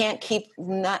 We can't keep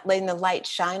not letting the light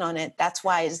shine on it. That's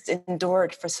why it's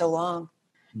endured for so long.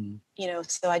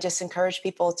 So I just encourage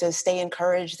people to stay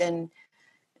encouraged, and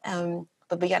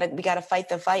but we gotta fight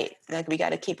the fight. Like we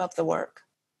gotta keep up the work.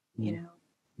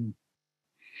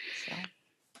 So.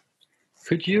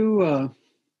 Could you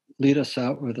lead us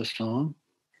out with a song?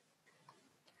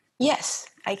 Yes,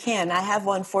 I can. I have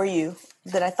one for you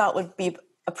that I thought would be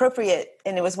appropriate,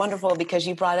 and it was wonderful because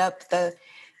you brought up the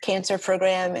cancer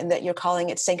program and that you're calling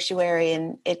it Sanctuary,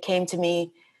 and it came to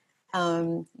me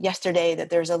yesterday that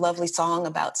there's a lovely song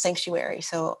about sanctuary,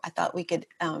 so I thought we could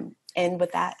end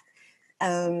with that.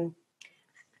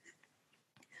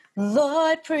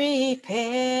 Lord,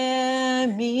 prepare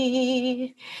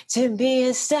me to be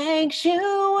a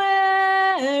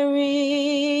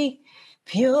sanctuary,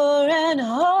 pure and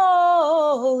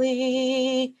holy,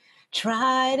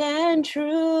 tried and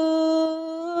true,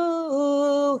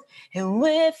 and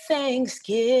with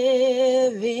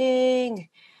thanksgiving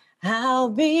I'll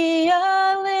be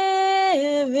a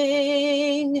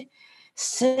living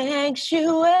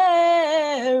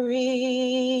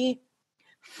sanctuary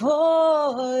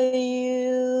for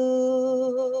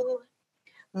you.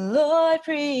 Lord,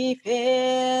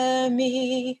 prepare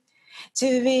me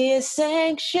to be a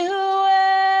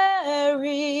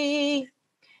sanctuary,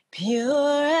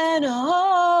 pure and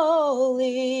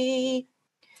holy,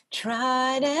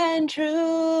 tried and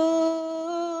true,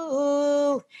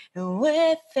 and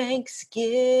with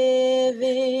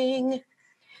thanksgiving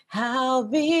I'll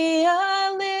be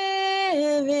a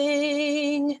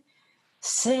living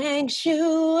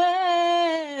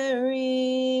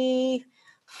sanctuary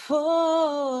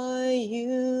for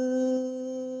you.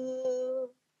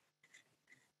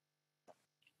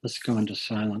 Let's go into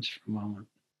silence for a moment.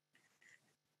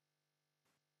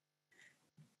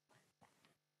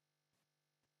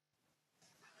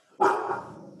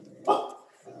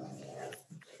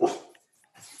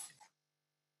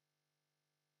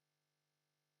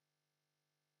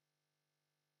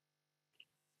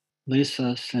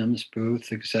 Lisa Sims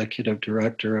Booth, Executive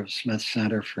Director of Smith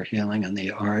Center for Healing and the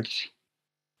Arts.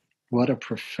 what a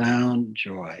profound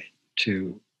joy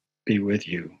to be with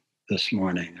you this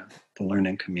morning, the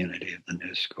learning community of the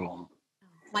new school.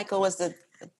 Michael, it was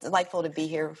delightful to be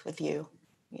here with you.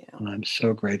 And I'm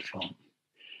so grateful.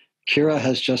 Kira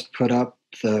has just put up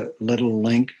the little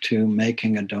link to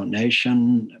making a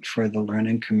donation for the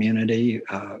learning community.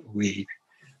 We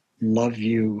love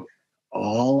you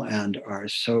all and are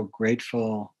so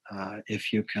grateful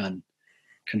if you can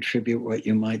contribute what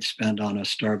you might spend on a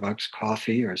Starbucks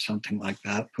coffee or something like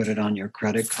that. Put it on your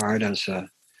credit card as a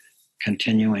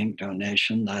continuing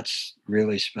donation. That's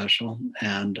really special.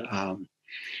 And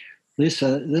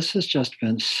Lisa, this has just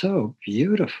been so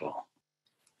beautiful.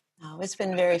 Oh, it's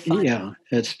been very fun. Yeah,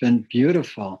 it's been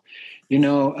beautiful.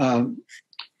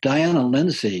 Diana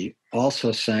Lindsay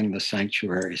also sang the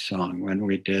Sanctuary song when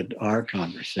we did our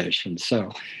conversation.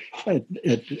 So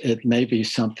it may be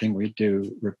something we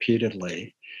do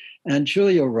repeatedly. And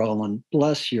Julia Rowland,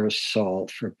 bless your soul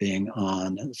for being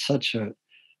on. Such a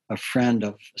friend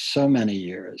of so many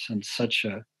years and such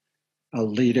a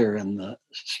leader in the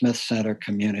Smith Center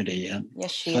community and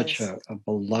yes, such a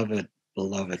beloved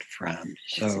friend.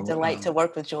 It's a delight to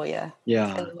work with Julia.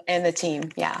 Yeah. And the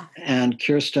team. Yeah. And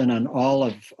Kirsten and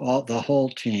the whole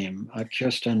team.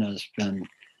 Kirsten has been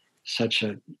such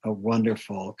a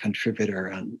wonderful contributor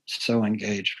and so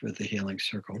engaged with the Healing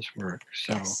Circles work.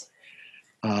 So, yes.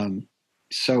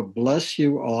 So bless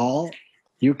you all.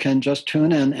 You can just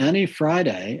tune in any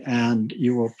Friday and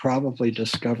you will probably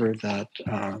discover that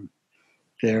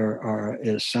there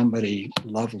is somebody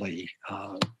lovely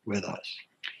with us.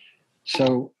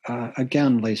 So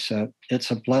again, Lisa,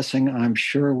 it's a blessing. I'm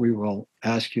sure we will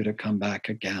ask you to come back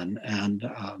again. And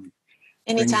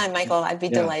anytime, Michael, I'd be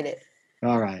delighted.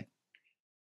 All right.